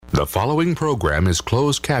The following program is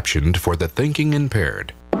closed captioned for the thinking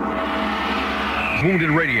impaired.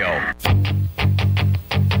 Wounded Radio.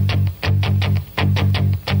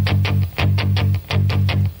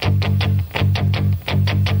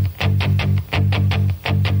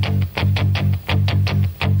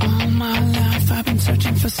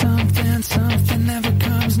 Searching for something never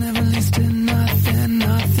comes, never leads to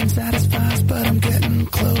nothing satisfies, but I'm getting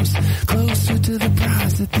closer to the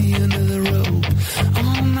prize at the end of the rope.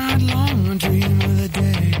 All night long I dream of the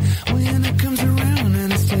day when it comes around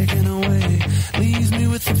and it's taken away. Leaves me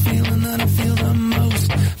with the feeling that I feel the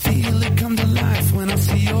most. Feel it come to life when I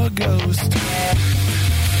see your ghost.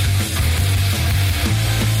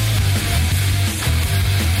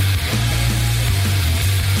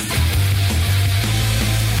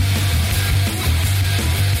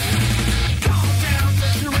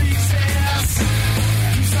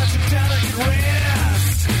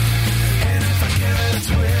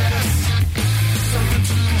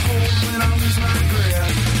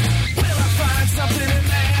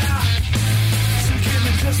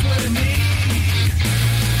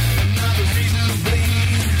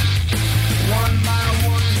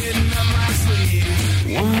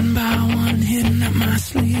 One by one, hidden up my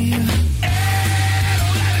sleeve.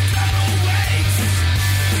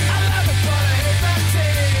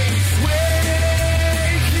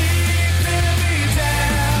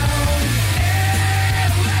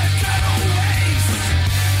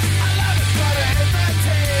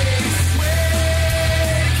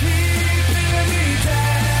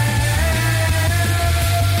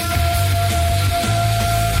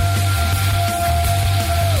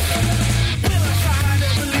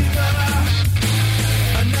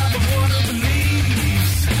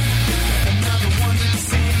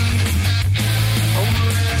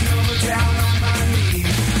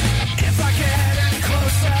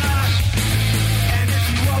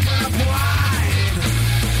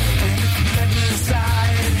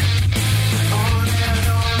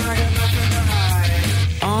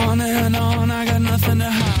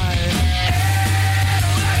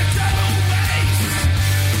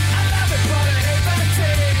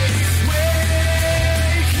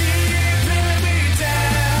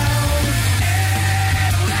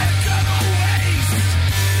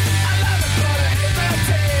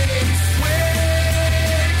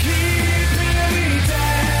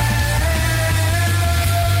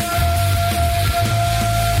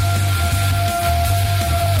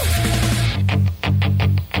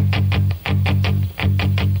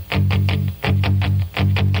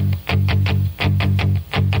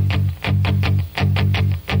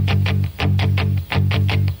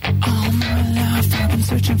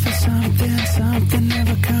 Something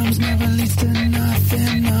never comes, never leads to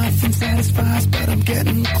nothing satisfies, but I'm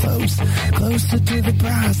getting closer to the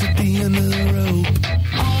prize at the end of the rope.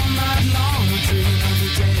 All night long I dream of the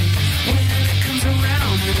day when it comes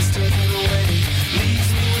around and it's taken away. Leaves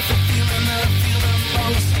me with the feeling that I feel the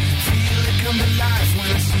most. Feel it come to life when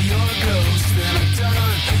I see your ghost. Then I'm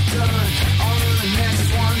done, on to the next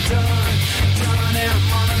one, done, and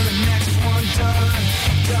I'm on to the next one, done,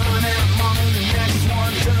 and I'm on to the next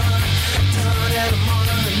one, done. And I'm on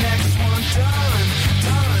to the next one, done,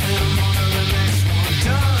 and I'm on to the next one,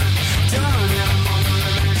 done, and I'm on to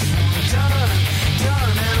the next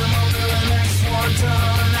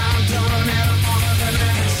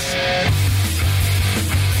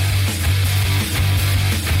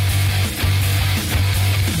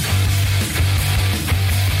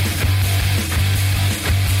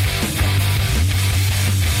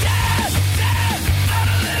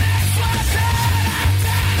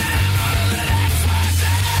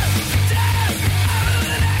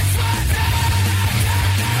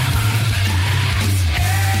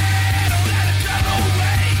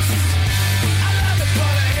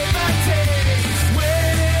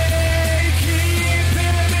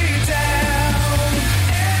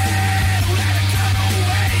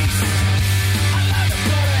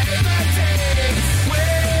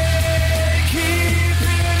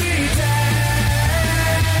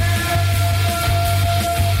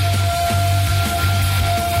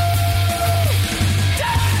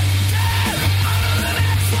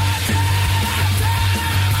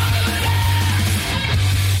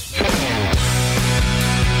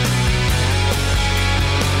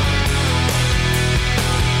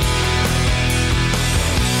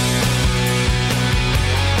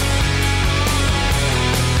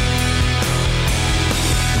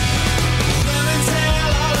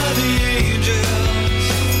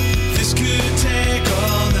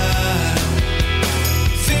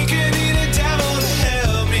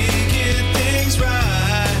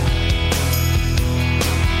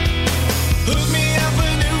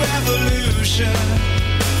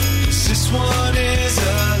complication. 'Cause this one is a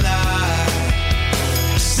lie.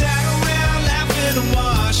 Sat around laughing and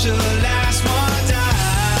watched the last one die.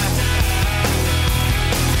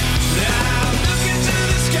 Now I'm looking to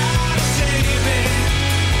the sky to save me.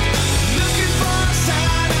 Looking for a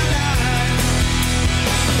sign of life.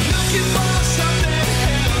 Looking for something to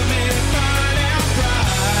help me burn out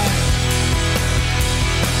bright.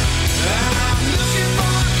 I'm looking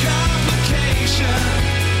for a complication.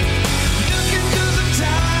 Looking 'cause I'm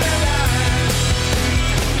tired of life.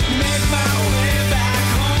 Make my way back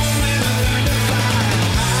home and learn to fly.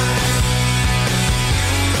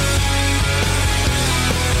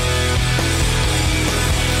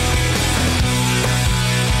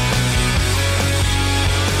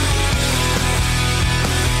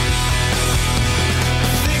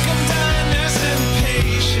 Think I'm done nursing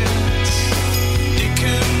patience. It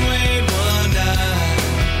can wait one night.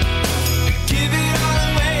 Give it all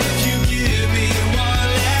away if you give me one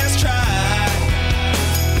last try.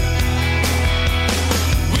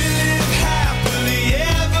 We live happily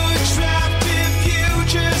ever trapped if you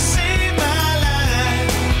just save my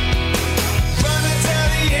life. Run and tell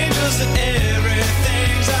the angels that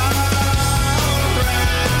everything's alright.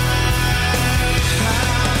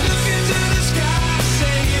 I'm looking to the sky to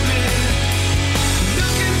save me.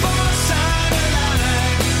 Looking for a sign of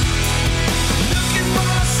life. Looking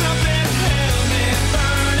for something to help me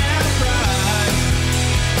burn out bright.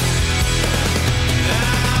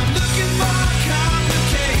 I'm looking for a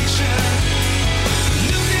complication.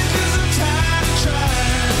 Looking 'cause I'm tired of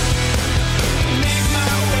trying. Make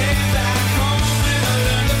my way back home and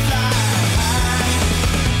learn to fly.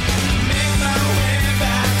 Make my way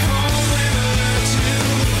back home and learn to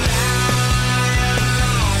fly.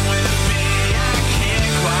 With me, I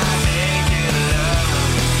can't quite make it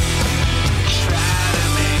alone. Try to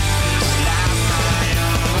make this life my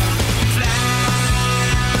own. Fly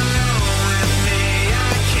with me,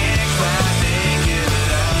 I can't quite make it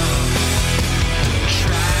alone.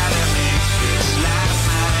 Try to make this life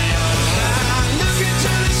my own. I'm looking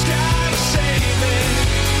to the sky to save me.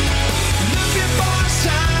 Looking for a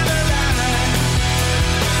sign of life.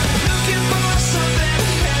 Looking for something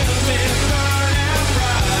to help me burn out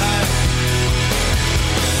bright.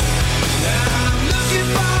 I'm looking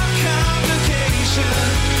for a complication.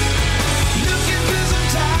 Looking 'cause I'm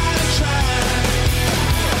tired of trying.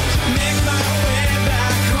 Make my way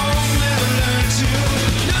back home and learn to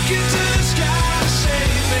look into the sky to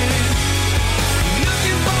save me.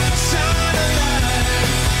 Looking for a sign of life.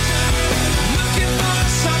 Looking for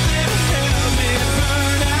something to help me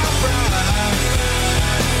burn out bright.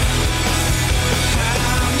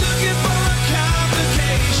 I'm looking for a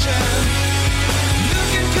complication.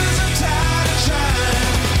 Looking 'cause I'm tired of trying.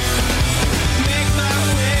 Make my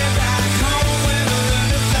way back home and learn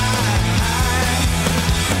to fly.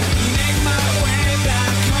 Make my way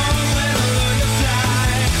back home and learn to fly.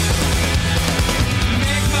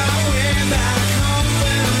 Make my way back home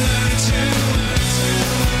and learn to.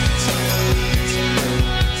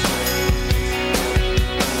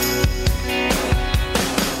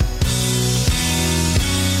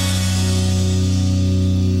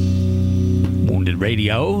 Wounded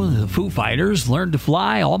Radio, the Foo Fighters, Learned to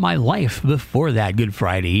Fly all my life before that. Good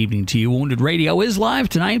Friday evening to you. Wounded Radio is live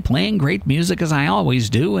tonight, playing great music as I always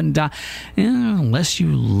do. And unless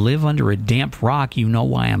you live under a damp rock, you know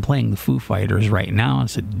why I'm playing the Foo Fighters right now.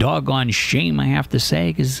 It's a doggone shame, I have to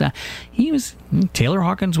say, because Taylor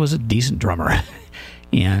Hawkins was a decent drummer.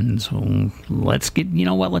 And so let's get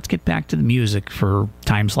back to the music for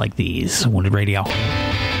times like these. Wounded Radio.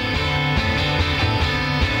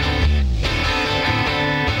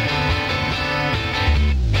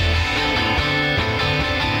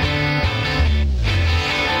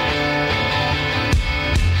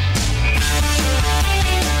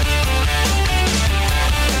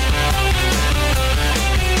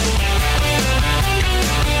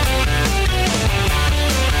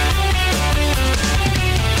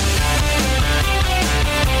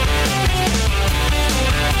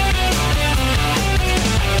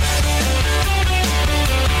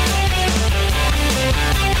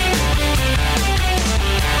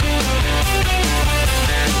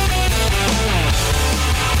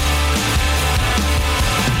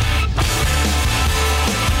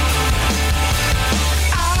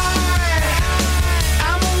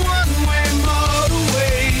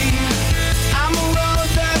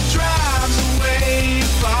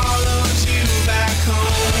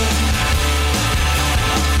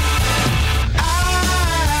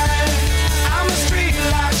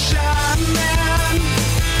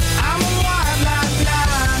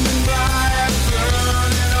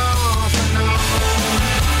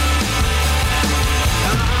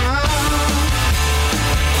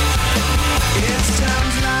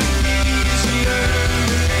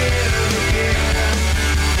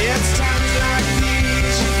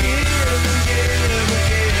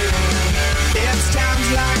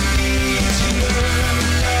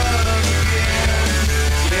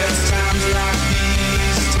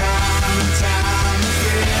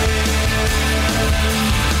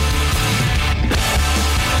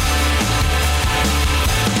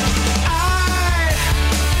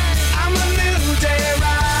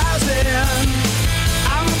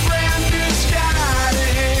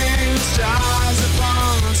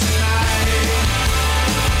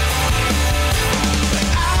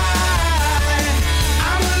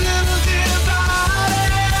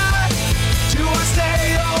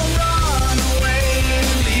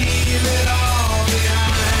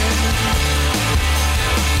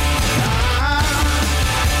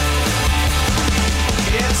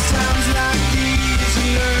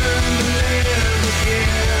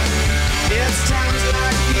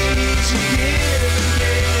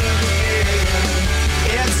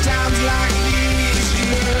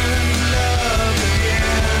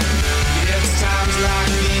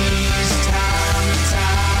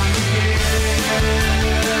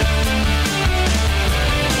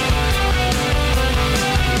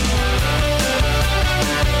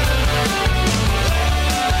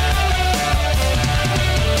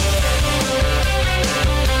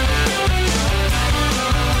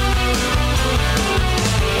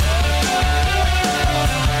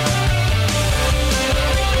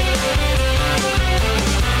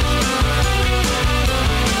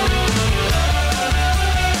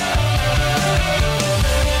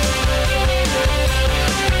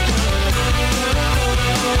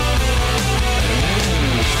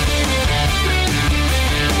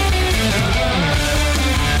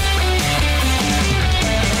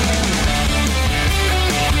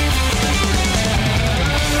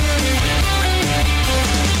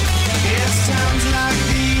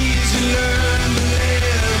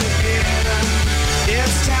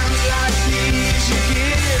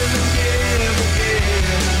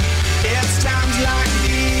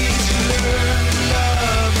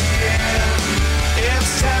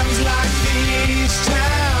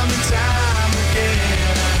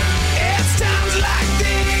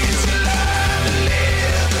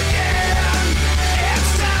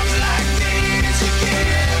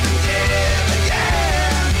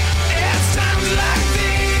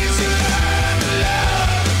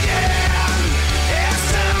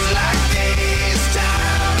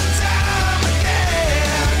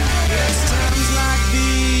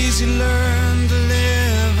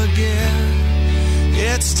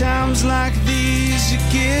 times like these you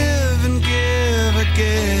give and give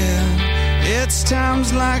again. It's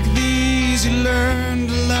times like these you learn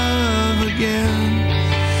to love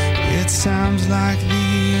again. It's times like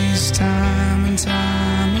these, time and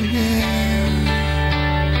time again.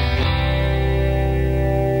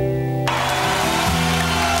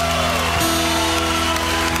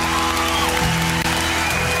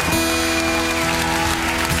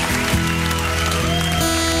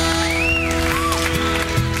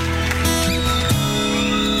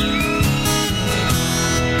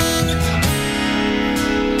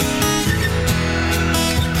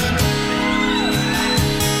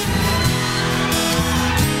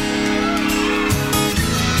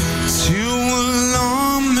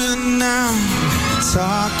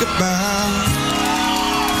 About.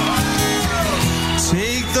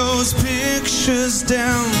 Take those pictures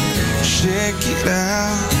down, check it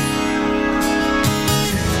out.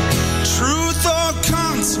 Truth or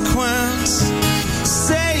consequence,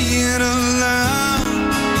 say it aloud.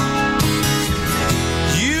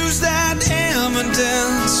 Use that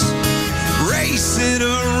evidence, race it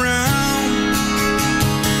around.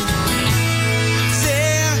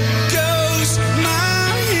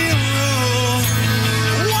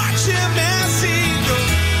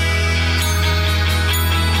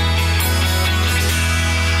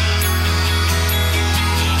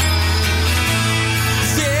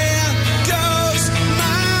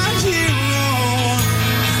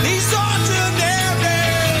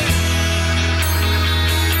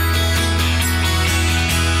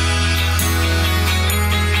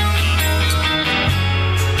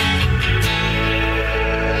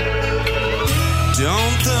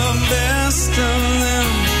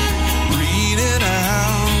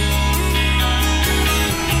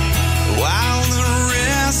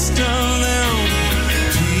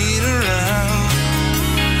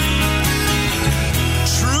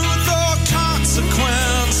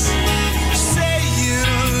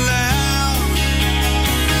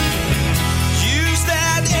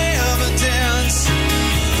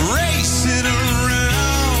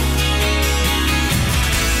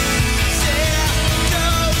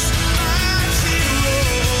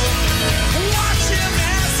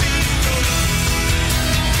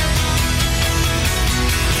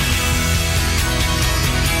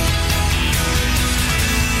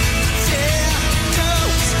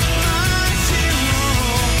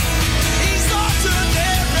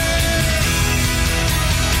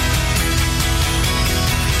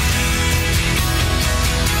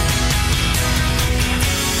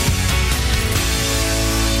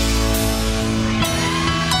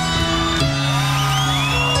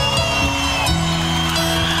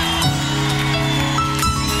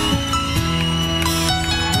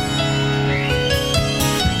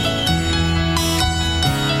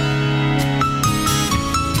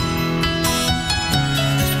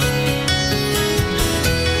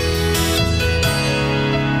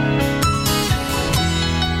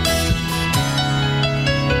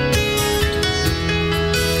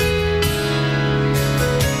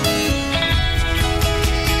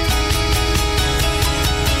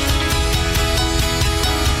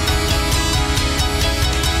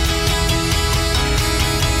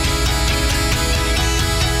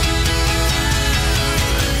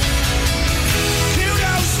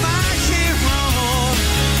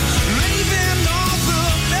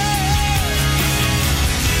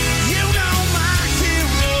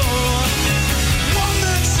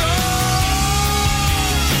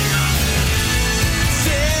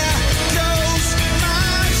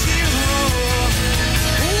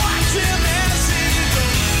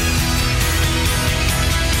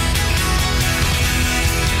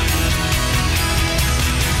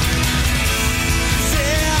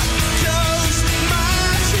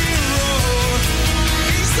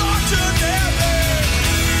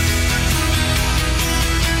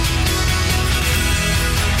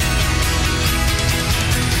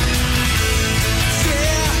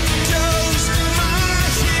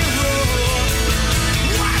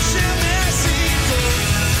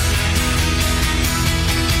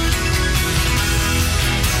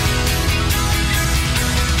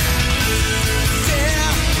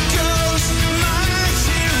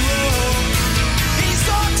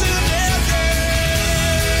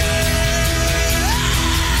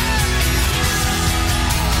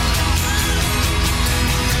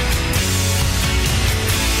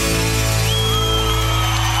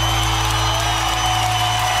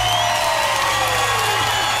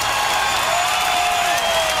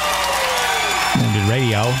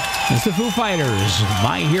 Radio. It's the Foo Fighters,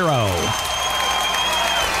 My Hero.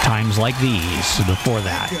 Times Like These. Before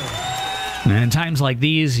that, And in times like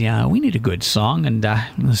these, we need a good song, and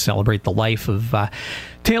celebrate the life of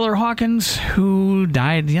Taylor Hawkins, who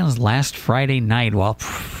died last Friday night,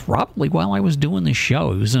 probably while I was doing the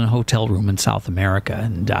show. He was in a hotel room in South America,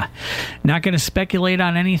 and not going to speculate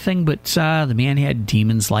on anything, but the man had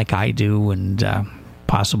demons like I do, and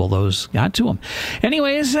possible those got to him.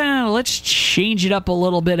 Anyways, let's change it up a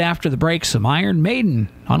little bit after the break. Some Iron Maiden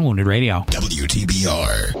on Wounded Radio.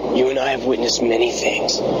 WTBR. You and I have witnessed many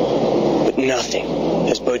things, but nothing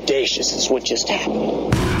as bodacious as what just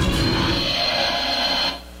happened.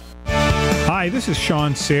 Hi, this is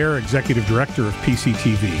Sean Sayre, Executive Director of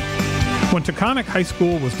PCTV. When Taconic High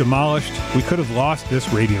School was demolished, we could have lost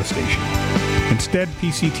this radio station. Instead,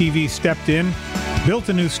 PCTV stepped in, built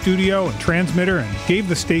a new studio and transmitter, and gave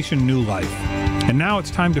the station new life. And now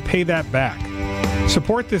it's time to pay that back.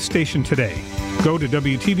 Support this station today. Go to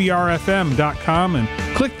WTBRFM.com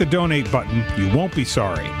and click the donate button. You won't be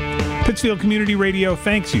sorry. Pittsfield Community Radio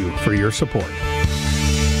thanks you for your support.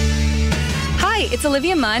 Hi, it's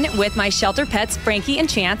Olivia Munn with my shelter pets, Frankie and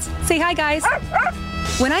Chance. Say hi, guys.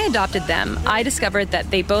 When I adopted them, I discovered that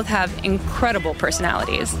they both have incredible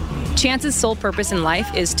personalities. Chance's sole purpose in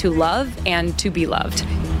life is to love and to be loved.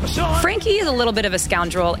 Frankie is a little bit of a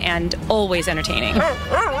scoundrel and always entertaining.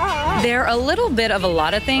 They're a little bit of a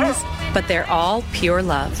lot of things, but they're all pure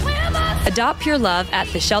love. Adopt pure love at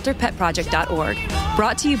theshelterpetproject.org.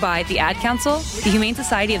 Brought to you by the Ad Council, the Humane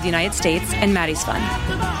Society of the United States, and Maddie's Fund.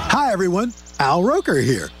 Hi, everyone. Al Roker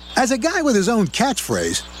here. As a guy with his own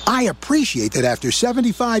catchphrase, I appreciate that after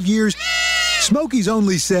 75 years, Smokey's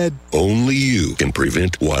only said, "Only you can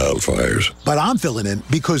prevent wildfires." But I'm filling in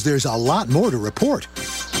because there's a lot more to report.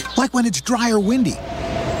 Like when it's dry or windy.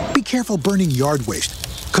 Be careful burning yard waste,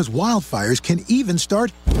 because wildfires can even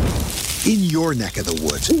start in your neck of the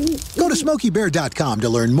woods. Go to SmokeyBear.com to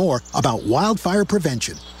learn more about wildfire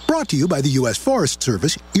prevention. Brought to you by the U.S. Forest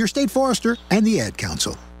Service, your state forester, and the Ad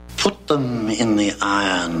Council. Put them in the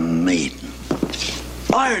Iron Maiden.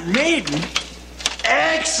 Iron Maiden?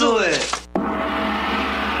 Excellent!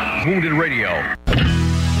 Wounded Radio.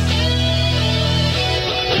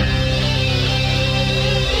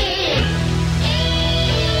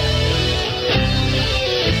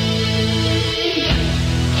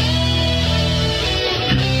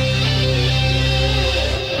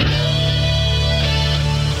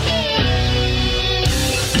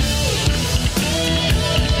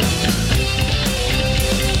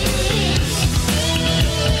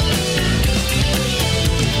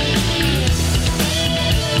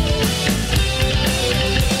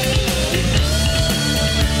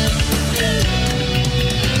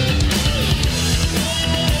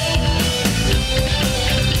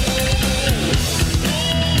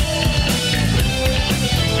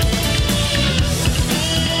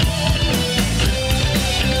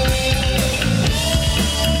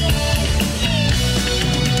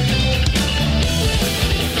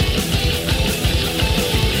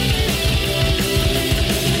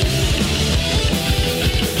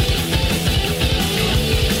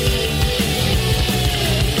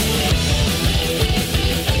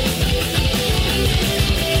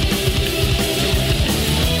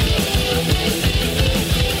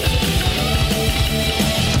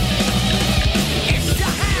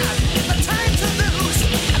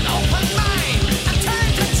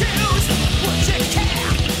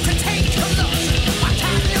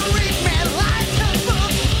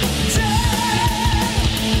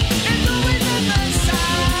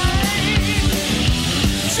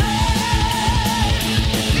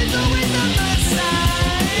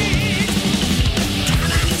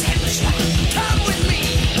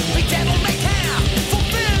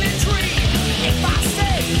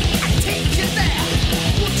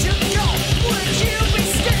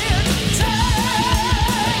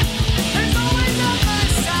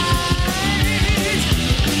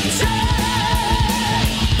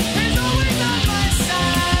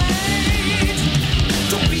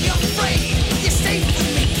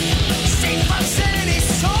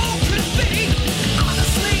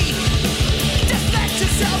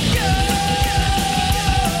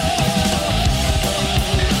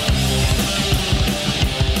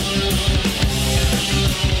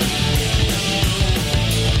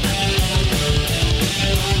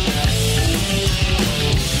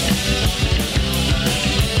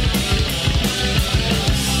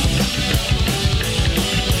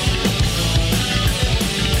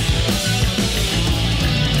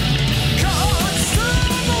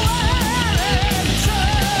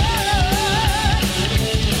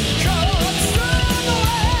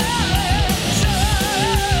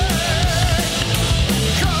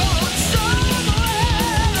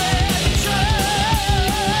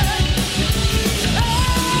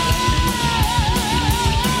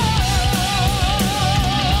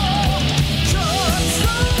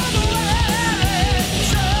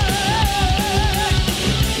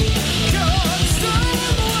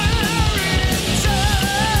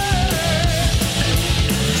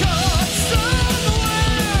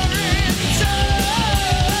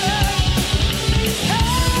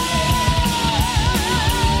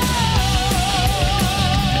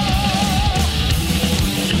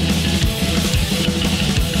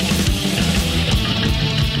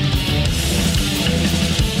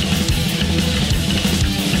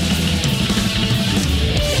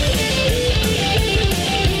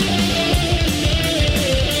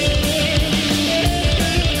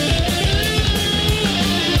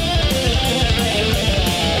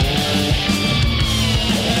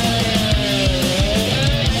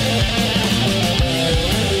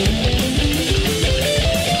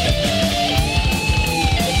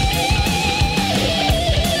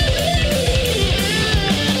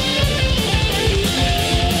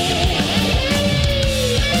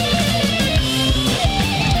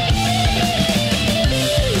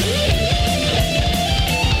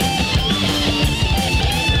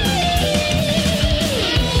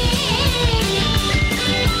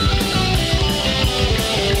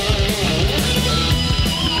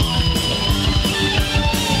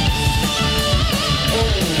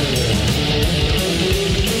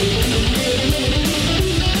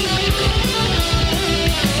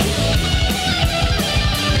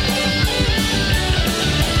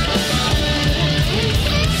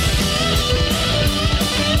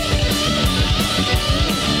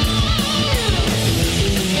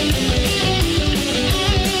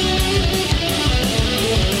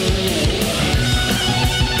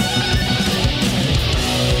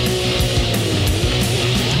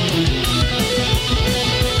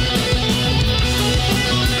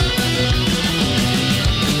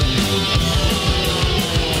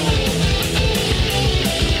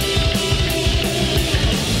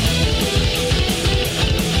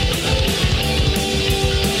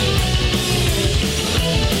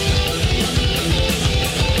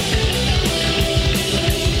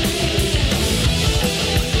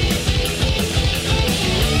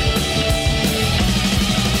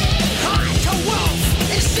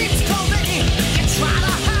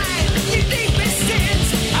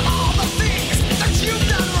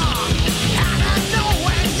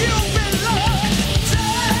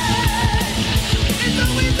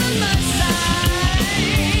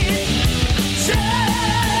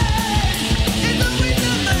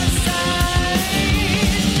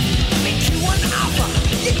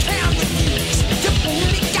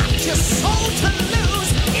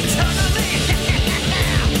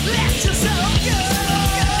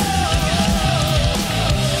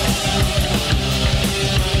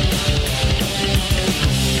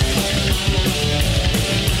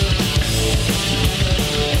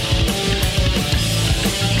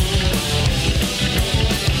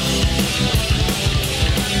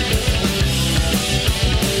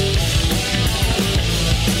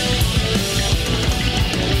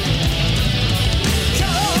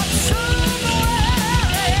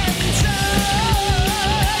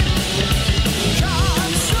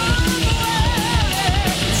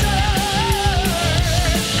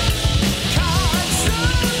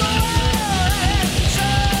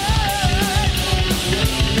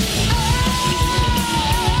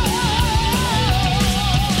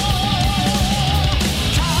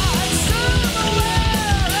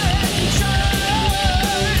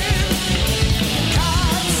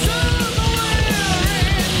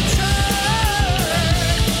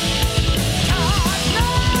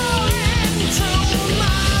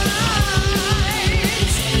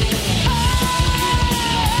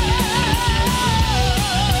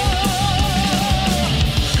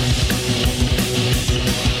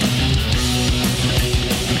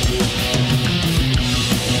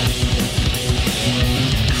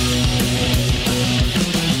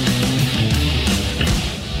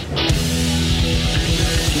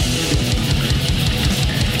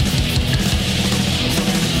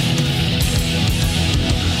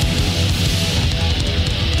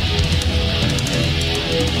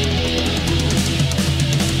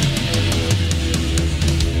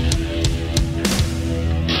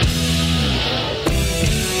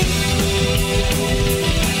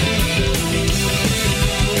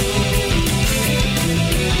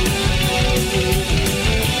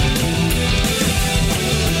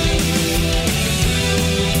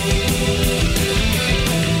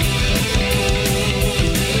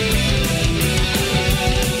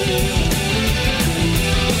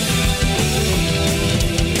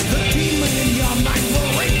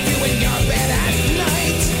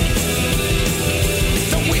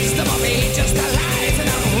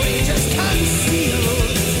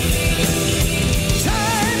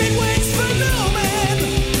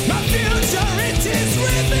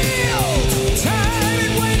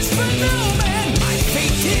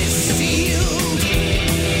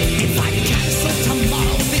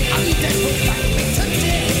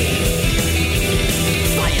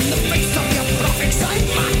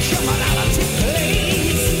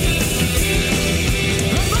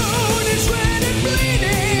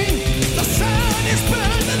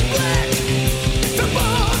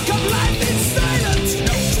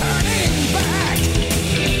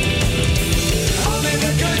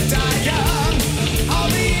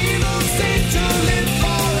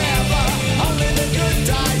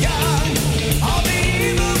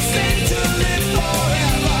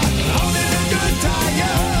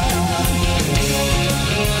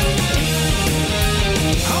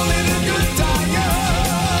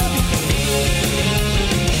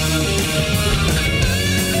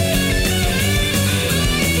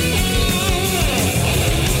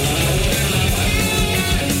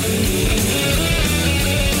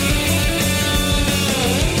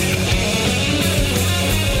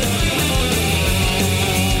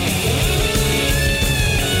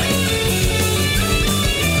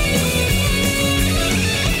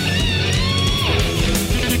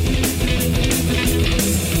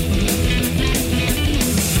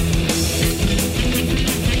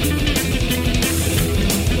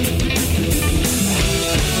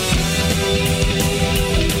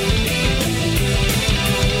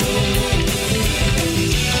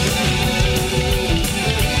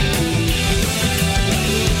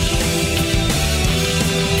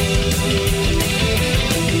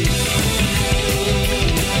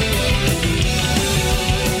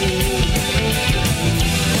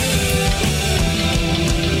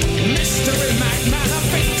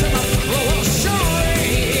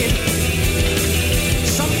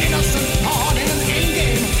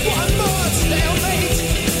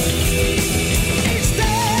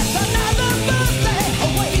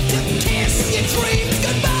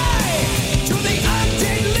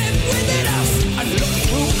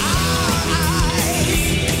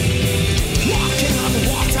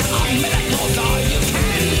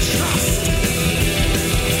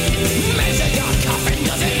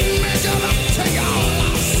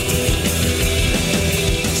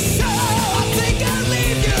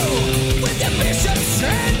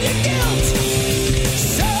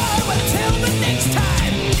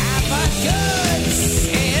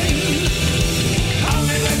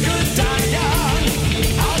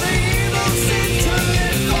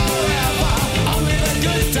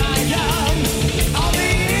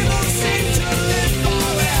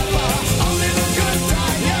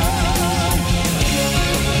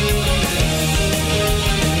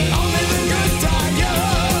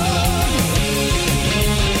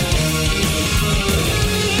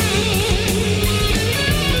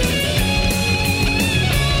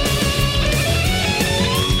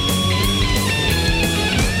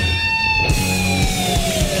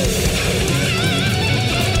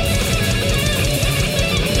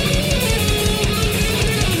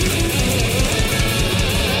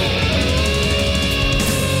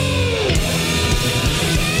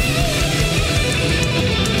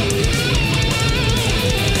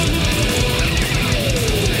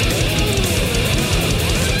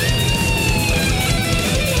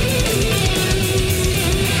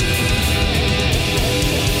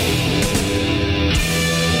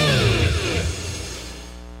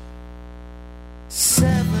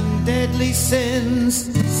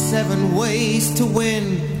 diamonds, 7 ways to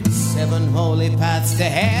win, 7 holy paths to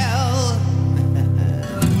hell.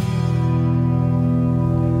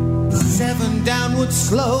 7 downward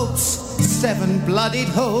slopes, 7 bloodied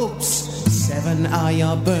hopes, 7 are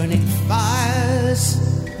your burning fires,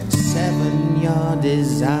 7 your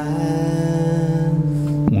desires.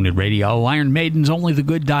 Wounded Radio, Iron Maiden's Only the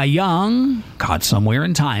Good Die Young. Caught Somewhere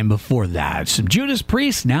in Time before that. Some Judas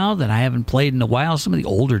Priest now that I haven't played in a while. Some of the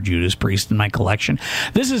older Judas Priest in my collection.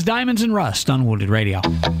 This is Diamonds and Rust on Wounded Radio.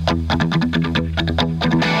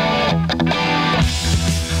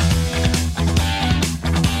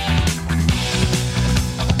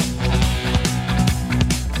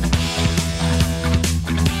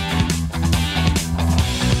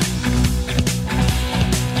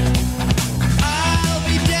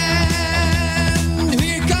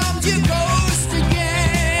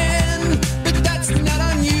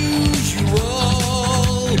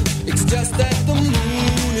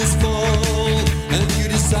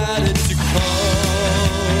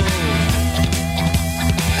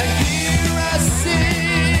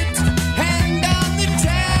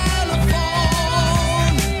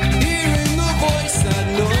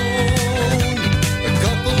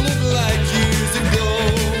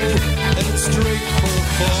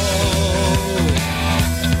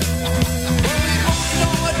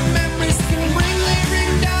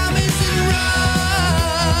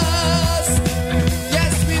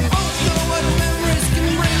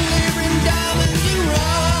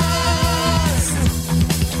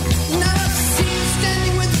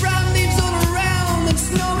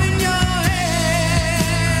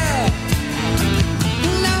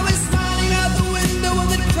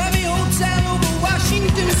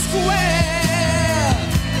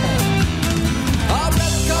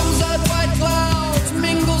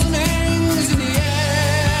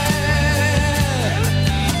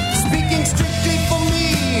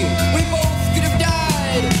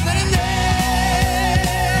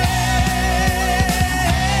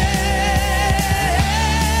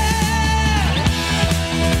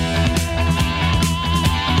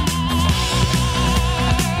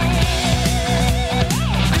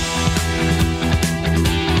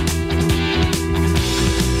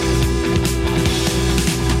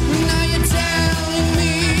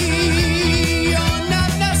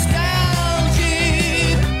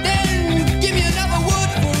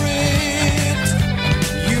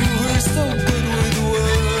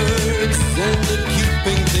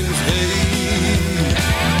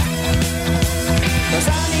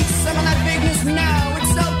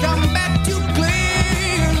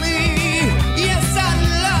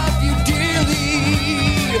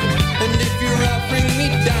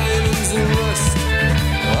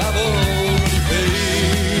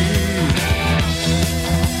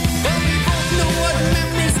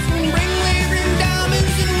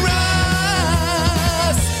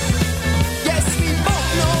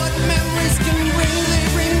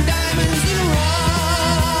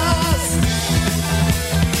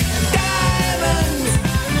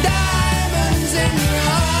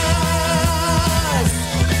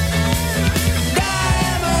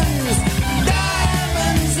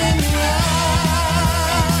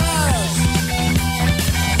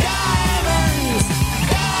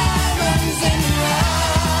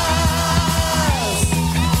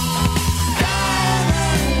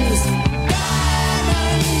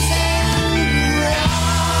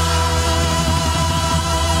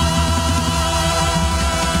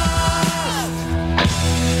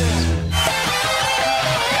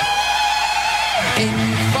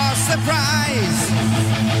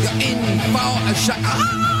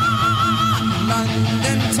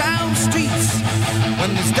 London town streets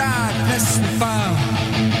when there's darkness and fire.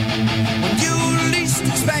 When you least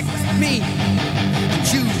expect me,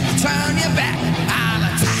 and you turn your back, I'll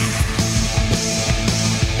attack.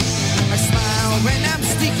 I smile when I'm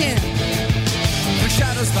sneaking, the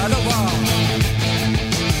shadows by the wall.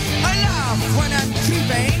 I laugh when I'm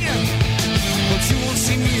creeping, but you won't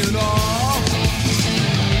see me at all.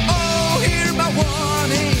 Oh, hear my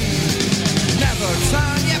warning, never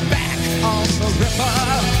turn your back on the river.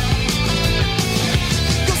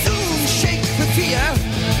 You'll soon shake with fear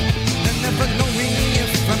and never knowing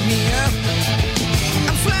if I'm near.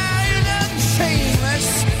 I'm flying and shameless,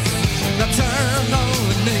 nocturnal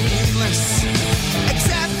and nameless,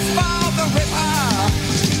 except for the river.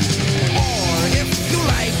 Oh,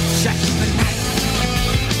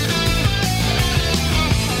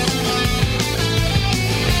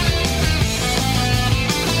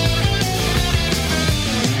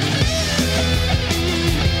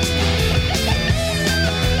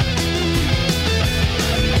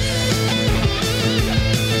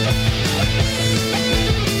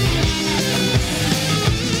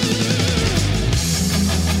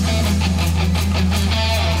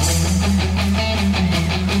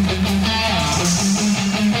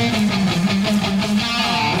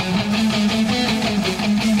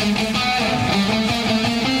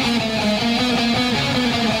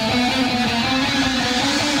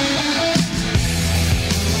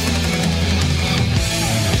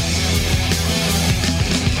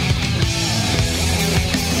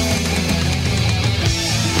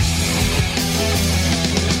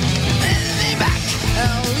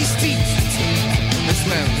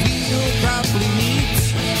 where we'll probably meet.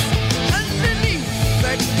 Underneath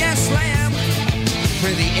the gas lamp,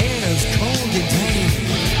 where the air's cold and damp.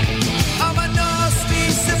 I'm a nasty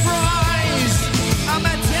surprise. I'm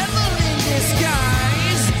a devil in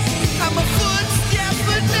disguise. I'm a footstep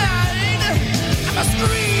at night. I'm a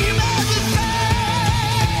scream of the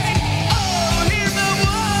pain. Oh, hear the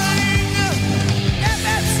whine. And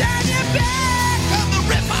that's on your back of the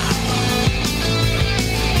ripper.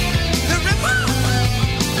 The ripper.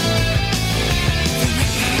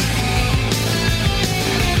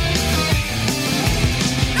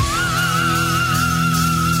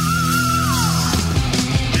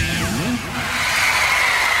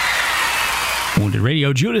 Wounded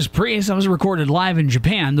Radio, Judas Priest. That was recorded live in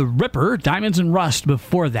Japan. The Ripper, Diamonds and Rust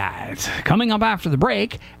before that. Coming up after the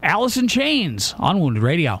break, Alice in Chains on Wounded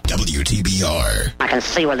Radio. WTBR. I can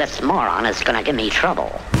see where this moron is going to give me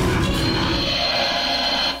trouble.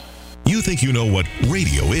 You think you know what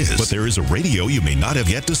radio is, but there is a radio you may not have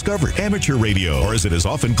yet discovered. Amateur radio, or as it is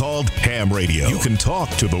often called, ham radio. You can talk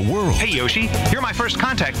to the world. Hey, Yoshi, you're my first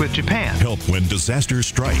contact with Japan. Help when disasters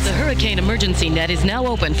strike. The Hurricane Emergency Net is now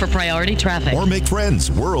open for priority traffic. Or make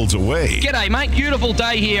friends worlds away. G'day, mate. Beautiful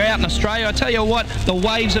day here out in Australia. I tell you what, the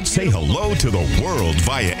waves are... Say hello to the world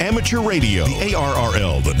via amateur radio. The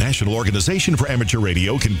ARRL, the National Organization for Amateur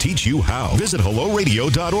Radio, can teach you how. Visit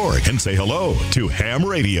helloradio.org and say hello to ham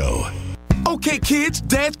radio. Okay, kids,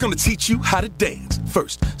 Dad's gonna teach you how to dance.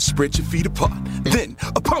 First, spread your feet apart. Then,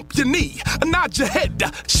 pump your knee, nod your head,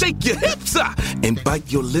 shake your hips, and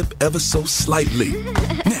bite your lip ever so slightly.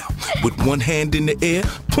 Now, with one hand in the air,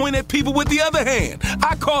 point at people with the other hand.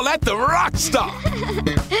 I call that the rock star.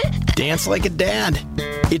 Dance like a dad.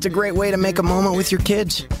 It's a great way to make a moment with your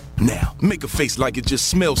kids. Now, make a face like it just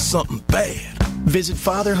smells something bad. Visit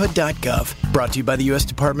fatherhood.gov. Brought to you by the U.S.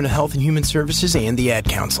 Department of Health and Human Services and the Ad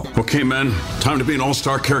Council. Okay, men. Time to be an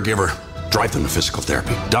all-star caregiver. Drive them to physical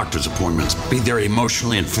therapy, doctor's appointments. Be there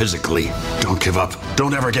emotionally and physically. Don't give up.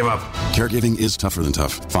 Don't ever give up. Caregiving is tougher than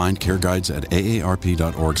tough. Find care guides at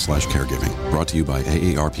aarp.org/caregiving. Brought to you by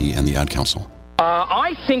AARP and the Ad Council.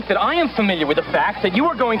 I think that I am familiar with the fact that you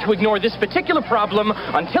are going to ignore this particular problem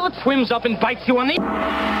until it swims up and bites you on the...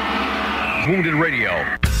 Wounded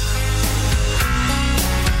Radio.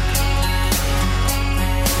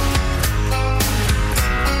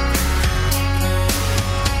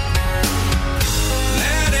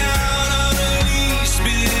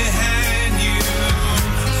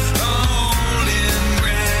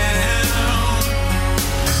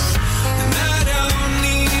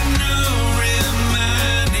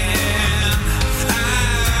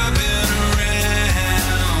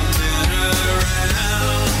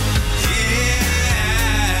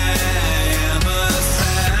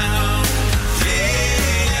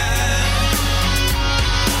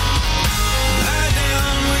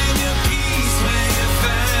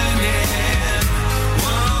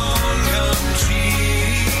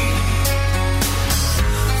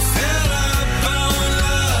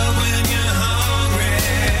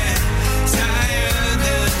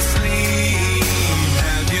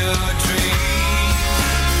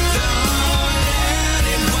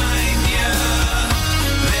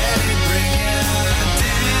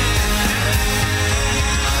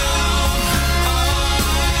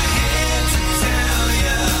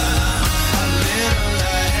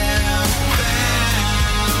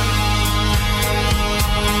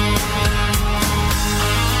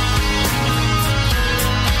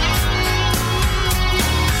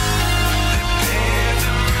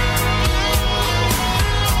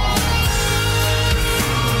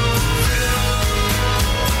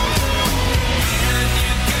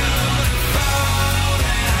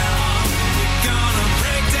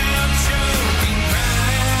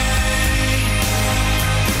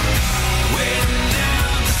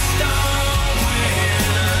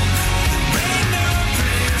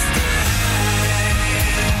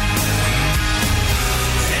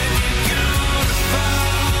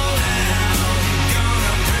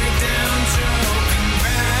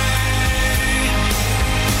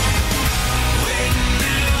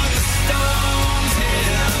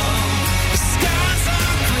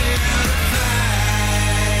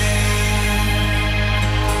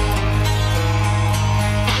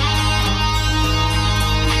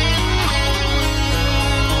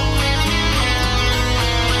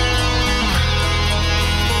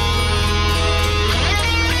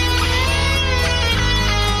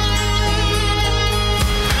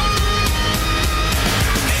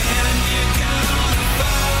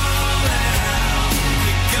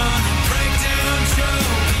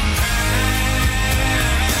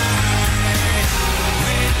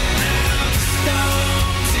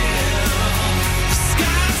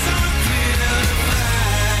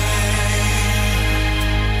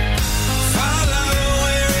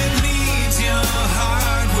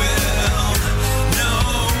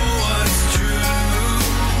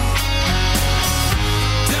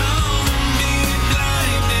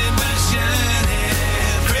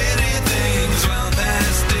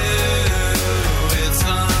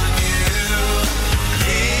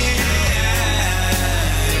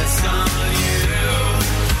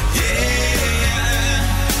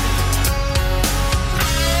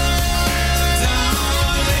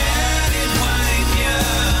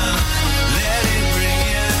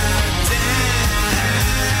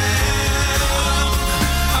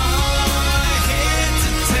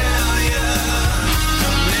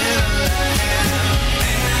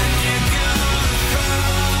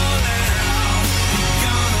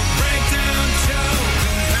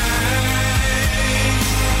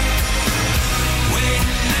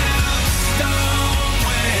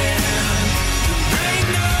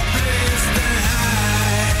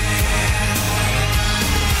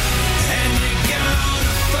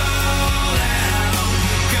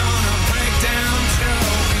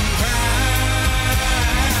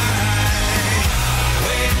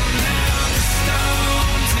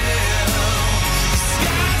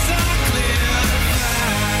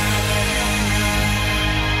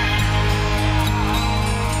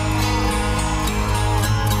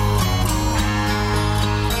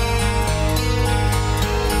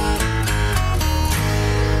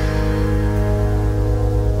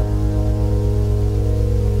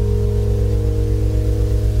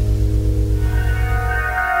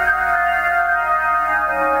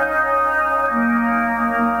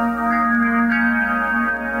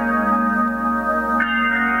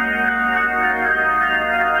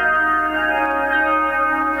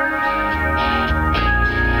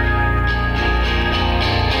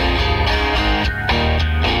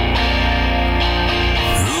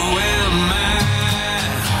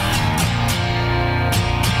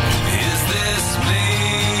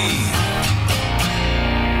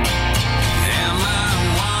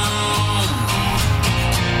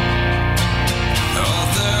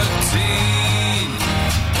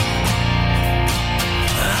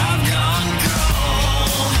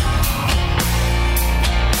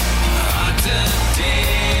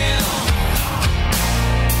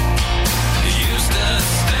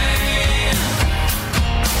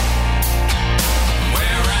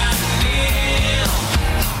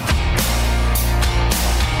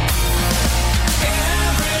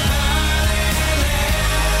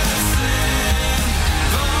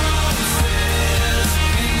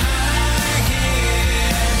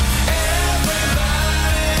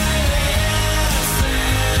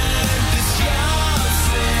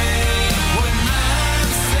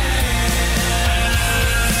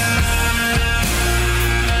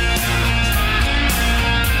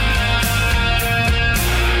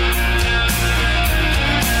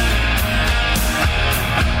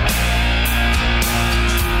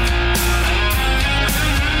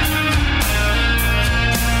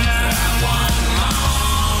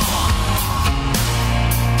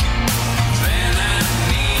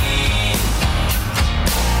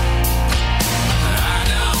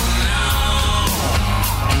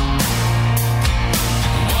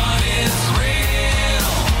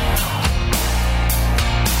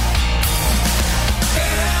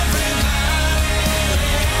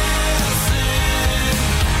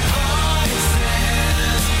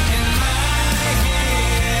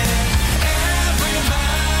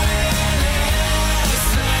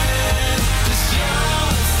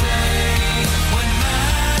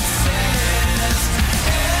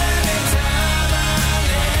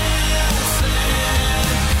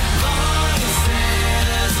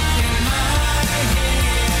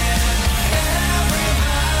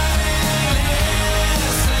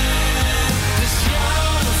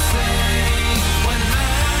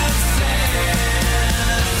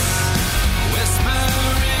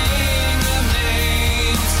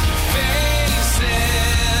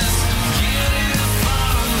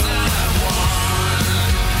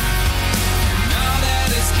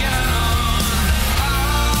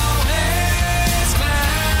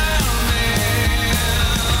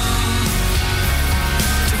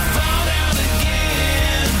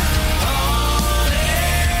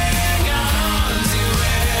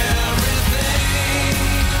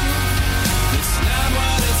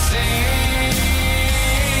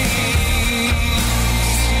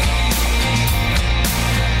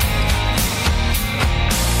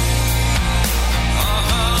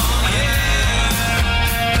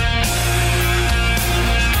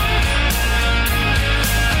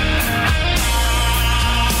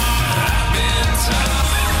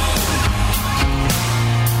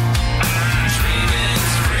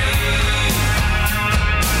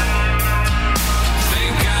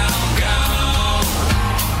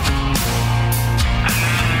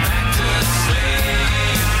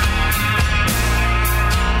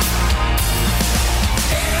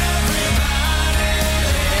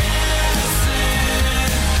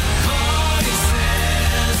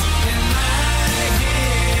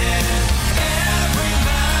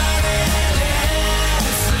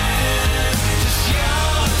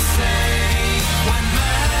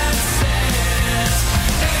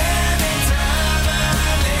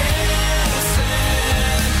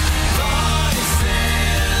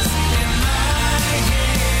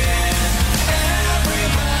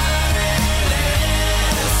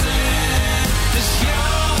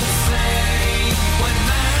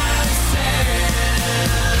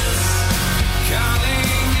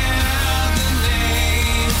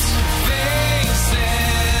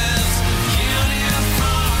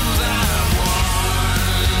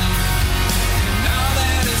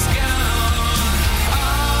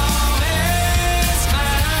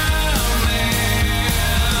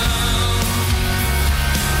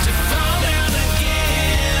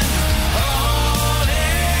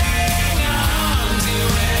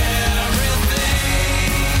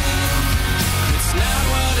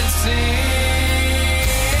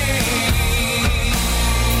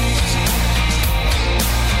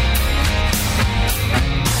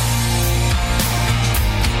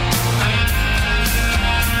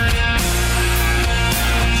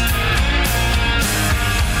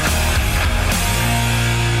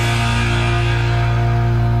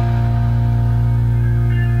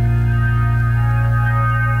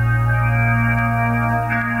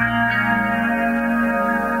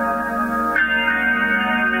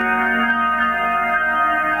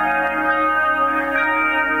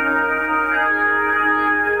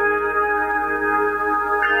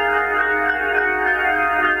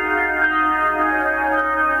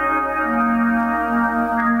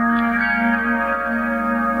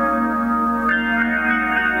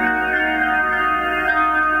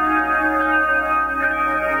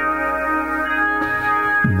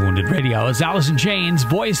 Radio. It's Alice in Chains'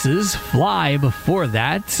 Voices, Fly before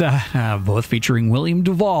that, both featuring William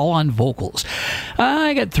Duvall on vocals.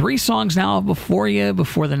 I got 3 songs now before you,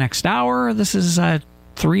 before the next hour. This is a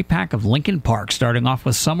 3-pack of Linkin Park, starting off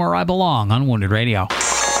with Somewhere I Belong on Wounded Radio.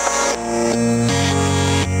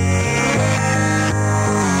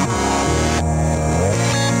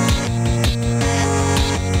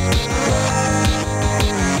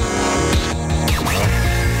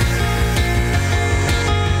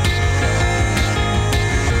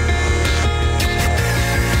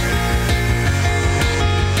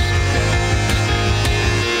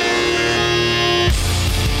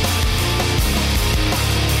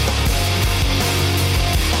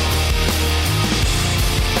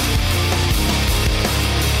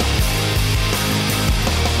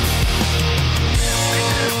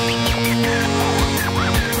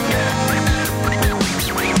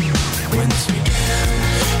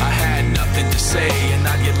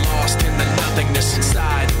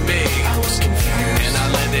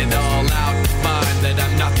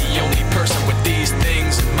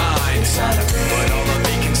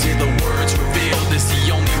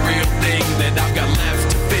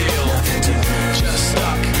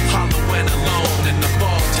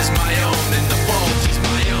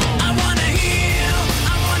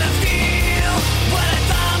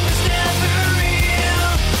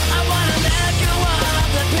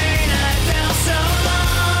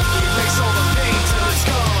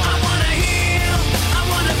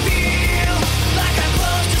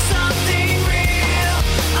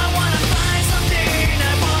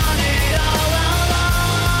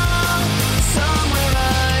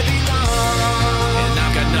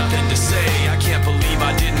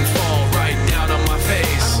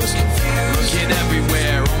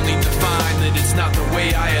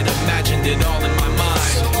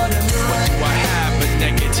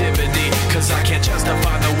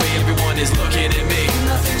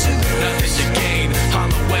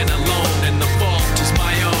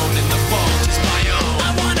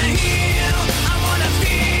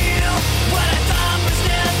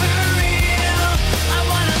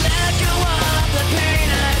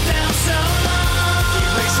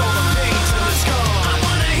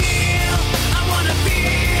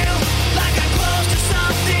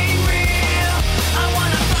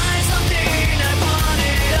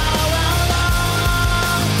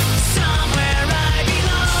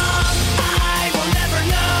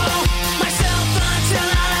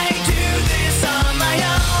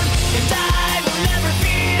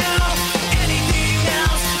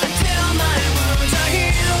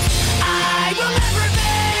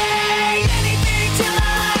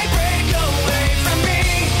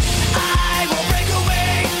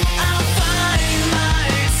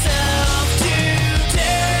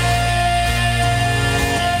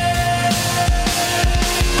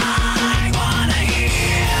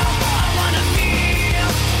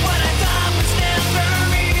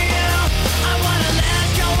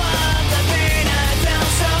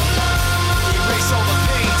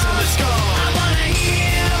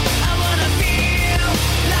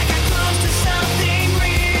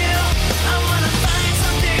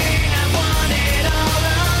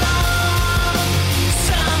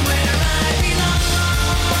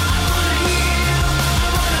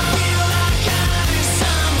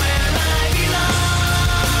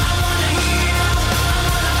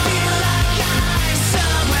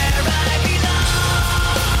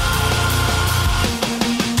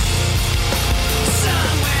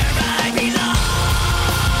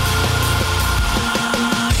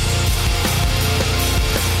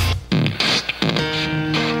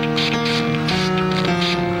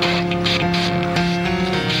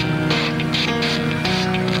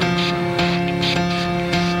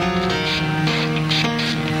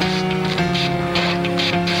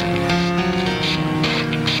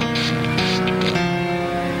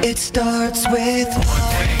 It starts with one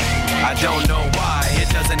thing. I don't know why.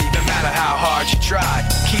 It doesn't even matter how hard you try.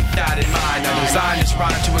 Keep that in mind. I designed this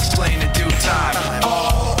rhyme to explain in due time.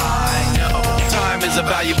 All I know, time is a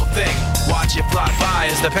valuable thing. Watch it fly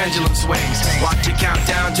by as the pendulum swings. Watch it count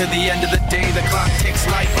down to the end of the day. The clock takes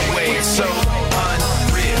life away. It's so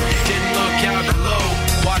unreal. Didn't look out below.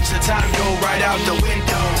 Watch the time go right out the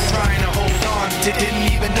window. Trying to hold on to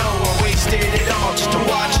didn't even know I wasted it all just to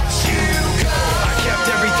watch you go. I kept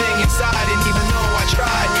everything inside and even though I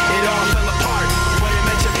tried, it all fell apart. What it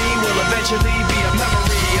meant to be will eventually be a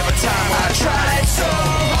memory of a time I tried so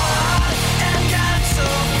hard and got so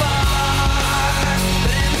far.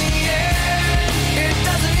 But in the end, it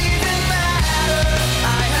doesn't even matter.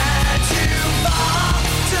 I had to fall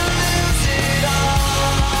to lose it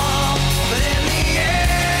all. But in the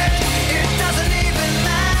end, it doesn't even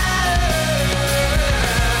matter.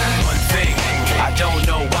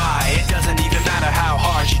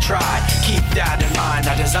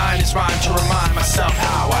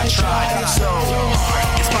 somehow I tried so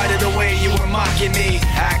hard. In spite of the way you were mocking me,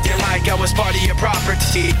 acting like I was part of your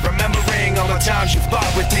property, remembering all the times you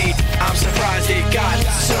fought with me, I'm surprised it got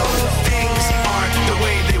so. Things aren't the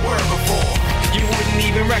way they were before. You wouldn't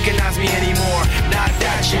even recognize me anymore. Not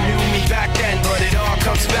that you knew me back then, but it all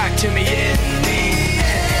comes back to me in the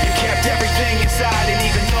end. You kept everything inside, and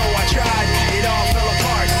even though I tried, it all fell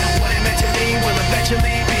apart. What it meant to me will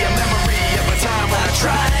eventually be a memory of a time when I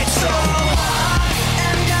tried so hard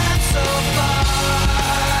and got so far,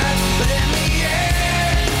 but in the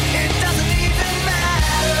end, it doesn't even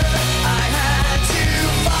matter. I had to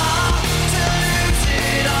fall to lose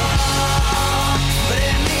it all, but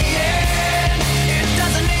in the end, it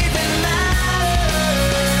doesn't even matter.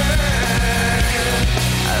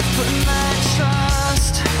 I put my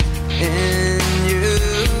trust in you,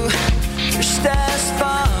 just as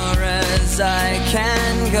far as I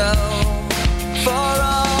can go. For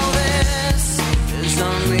all this, there's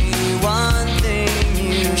only one thing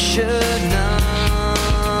you should know.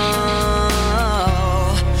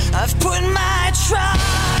 I've put my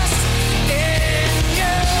trust in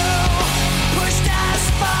you, pushed as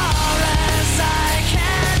far as I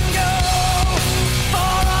can go.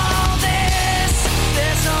 For all this,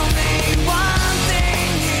 there's only one thing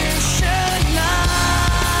you should know.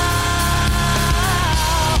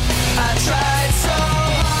 I tried so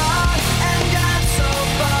hard and got so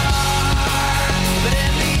far, but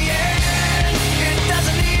in the end, it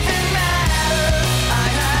doesn't even matter. I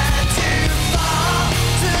had to fall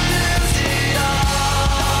to lose it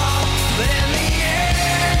all, but in the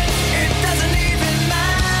end, it doesn't even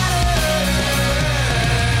matter.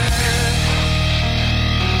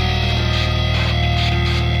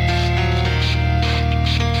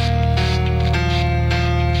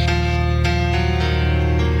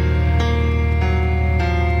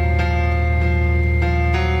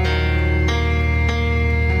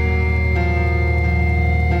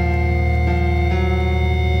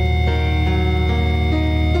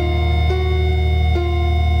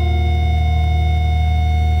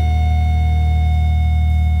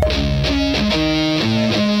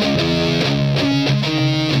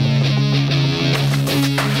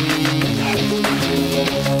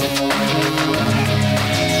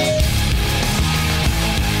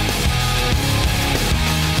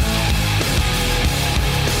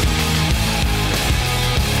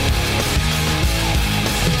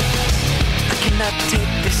 I cannot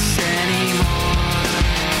take this anymore.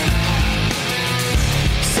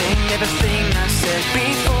 Saying everything I said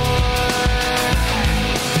before.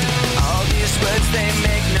 All these words, they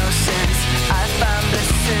make no sense. I find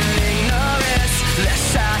bliss in ignorance.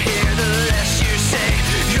 Less I hear, the less you say.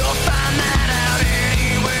 You'll find that out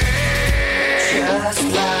anyway. Just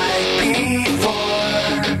like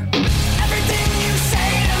before. Everything you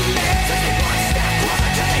say to me takes me one step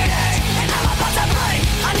closer to the edge, and I'm about to break.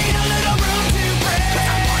 I need a little room to break. 'Cause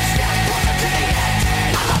I'm one step closer to the edge,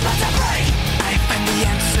 and I'm about to break. I find the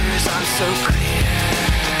answers aren't so clear.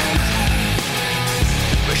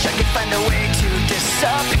 Wish I could find a way to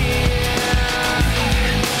disappear.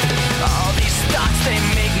 All these thoughts, they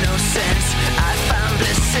make no sense. I found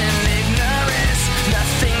bliss in ignorance.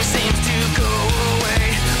 Nothing seems to go away.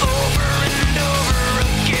 Over and over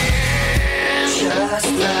again. Just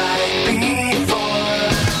like before.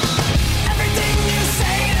 Everything you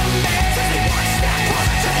say to me takes me one step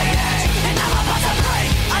closer to the edge, and I'm about to break.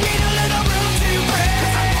 I need a little room to break.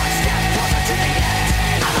 'Cause I'm one step closer to the edge,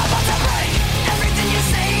 and I'm about to break. Everything you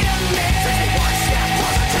say to me takes me one step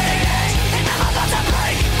closer to the edge, and I'm about to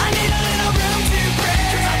break. I need a little room to break.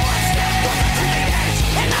 'Cause I'm one step closer to the edge,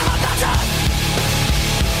 and I'm about to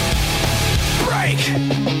break.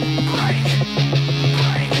 Break.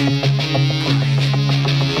 Break.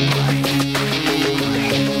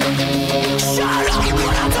 Shut up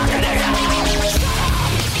when I'm talking to you. Shut up.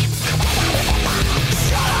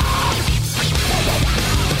 Shut up.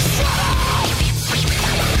 Shut up.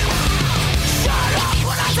 Shut up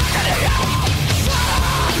when I'm talking to you. Shut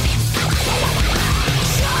up.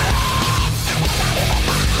 Shut up.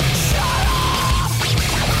 Shut up.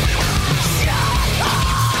 Shut up.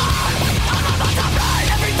 I'm about to break.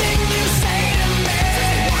 Everything you say to me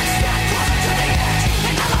takes me one step closer to the edge,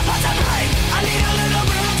 and I'm about to break. I need a little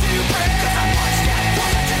room to break. 'Cause I'm one step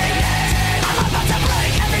closer to the edge, and I'm about to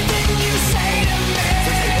break. Everything you say to me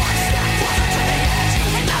takes me one step closer to the edge,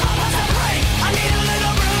 and I'm about to break. I need a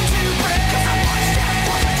little room to break. 'Cause I'm one step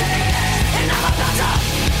closer to the edge, and I'm about to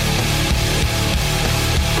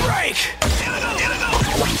break.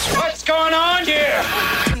 What's going on here?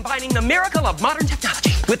 Combining the miracle of modern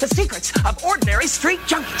technology with the secrets of ordinary street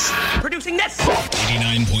junkies. Producing this.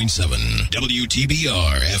 89.7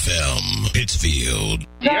 WTBR FM, Pittsfield.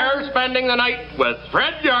 You're spending the night with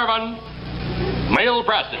Fred Jarvan, male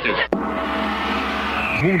prostitute.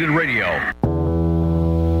 Wounded Radio.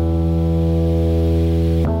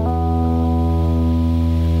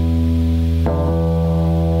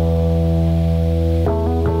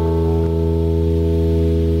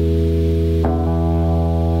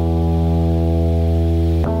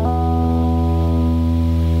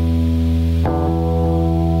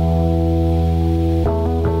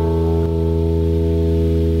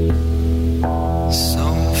 So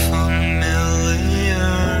familiar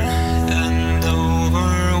and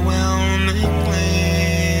overwhelming.